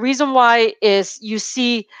 And the reason why is you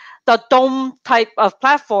see the dome type of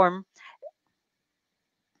platform.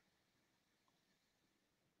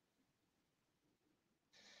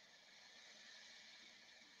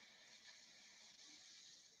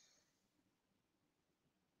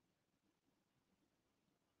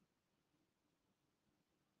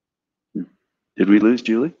 Did we lose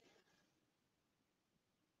Julie?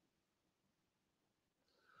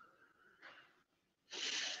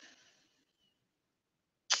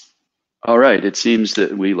 All right, it seems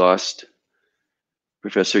that we lost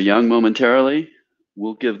Professor Young momentarily.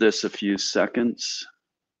 We'll give this a few seconds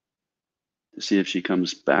to see if she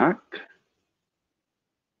comes back.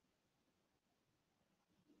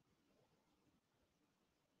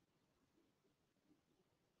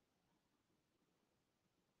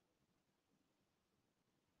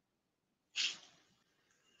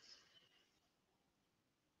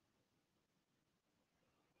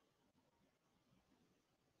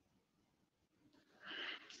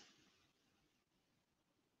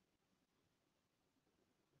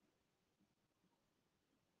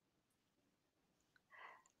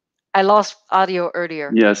 I lost audio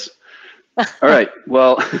earlier. Yes. All right.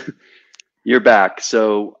 Well, you're back.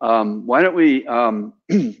 So why don't we?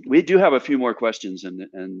 We do have a few more questions,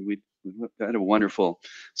 and we've had a wonderful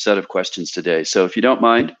set of questions today. So if you don't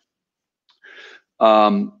mind.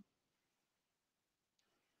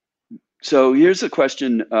 So here's a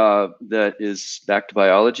question that is back to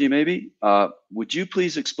biology, maybe. Would you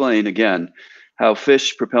please explain again how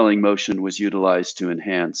fish propelling motion was utilized to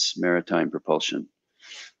enhance maritime propulsion?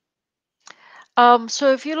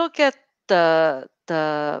 So if you look at the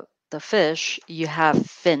fish, you have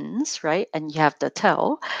fins, right? And you have the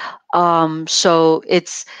tail. So you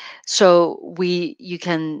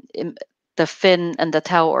can the fin and the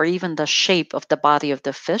tail, or even the shape of the body of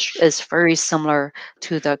the fish, is very similar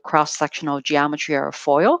to the cross-sectional geometry or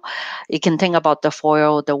foil. You can think about the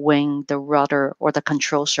foil, the wing, the rudder, or the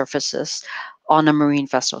control surfaces on a marine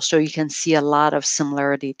vessel. So you can see a lot of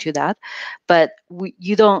similarity to that. But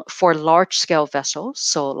you don't, for large scale vessels,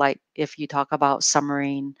 so like if you talk about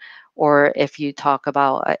submarine or if you talk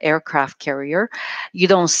about an aircraft carrier, you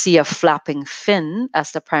don't see a flapping fin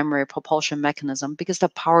as the primary propulsion mechanism because the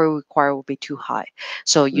power required will be too high.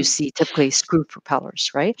 So you see typically screw propellers,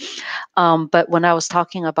 right? But when I was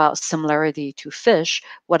talking about similarity to fish,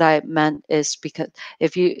 what I meant is because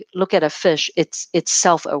if you look at a fish, it's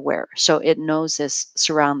self-aware, so it knows its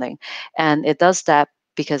surrounding, and it does that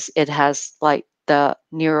because it has like the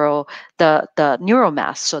neural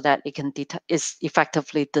mass, so that it can is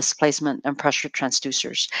effectively displacement and pressure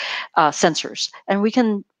transducers, sensors, and we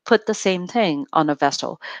can put the same thing on a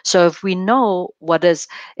vessel. So if we know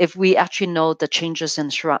if we actually know the changes in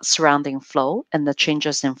surrounding flow and the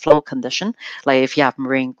changes in flow condition, like if you have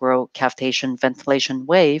marine growth, cavitation, ventilation,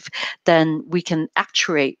 wave, then we can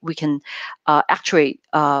actuate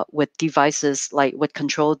with devices, like with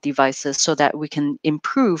control devices, so that we can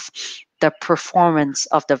improve the performance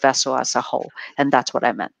of the vessel as a whole. And that's what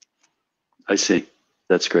I meant. I see.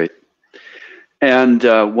 That's great. And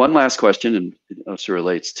one last question, and it also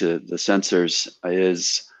relates to the sensors,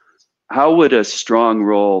 is how would a strong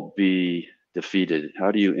roll be defeated?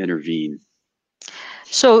 How do you intervene?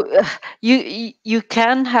 So you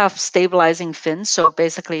can have stabilizing fins. So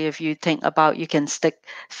basically, if you think about, you can stick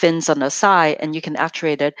fins on the side and you can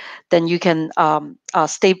actuate it, then you can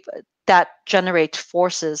that generate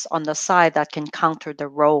forces on the side that can counter the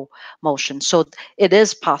roll motion. So it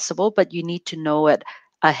is possible, but you need to know it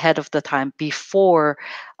ahead of the time before.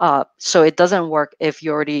 So it doesn't work if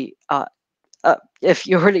you're already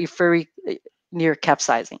very near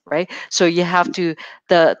capsizing, right? So you have to,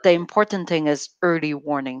 the important thing is early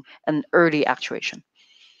warning and early actuation.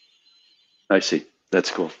 I see. That's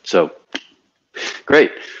cool. So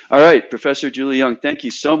great. All right, Professor Julie Young, thank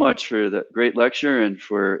you so much for the great lecture and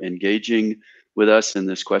for engaging with us in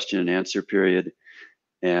this question and answer period.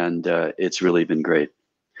 And it's really been great.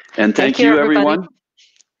 And thank you, everyone.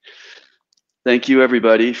 Thank you,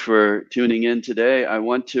 everybody, for tuning in today. I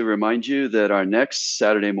want to remind you that our next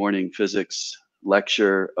Saturday morning physics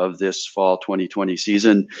lecture of this fall 2020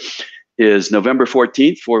 season is November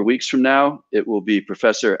 14th, 4 weeks from now. It will be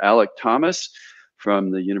Professor Alec Thomas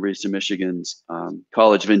from the University of Michigan's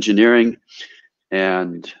College of Engineering,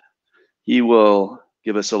 and he will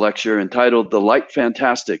give us a lecture entitled The Light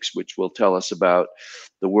Fantastics, which will tell us about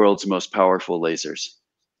the world's most powerful lasers.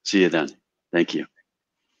 See you then. Thank you.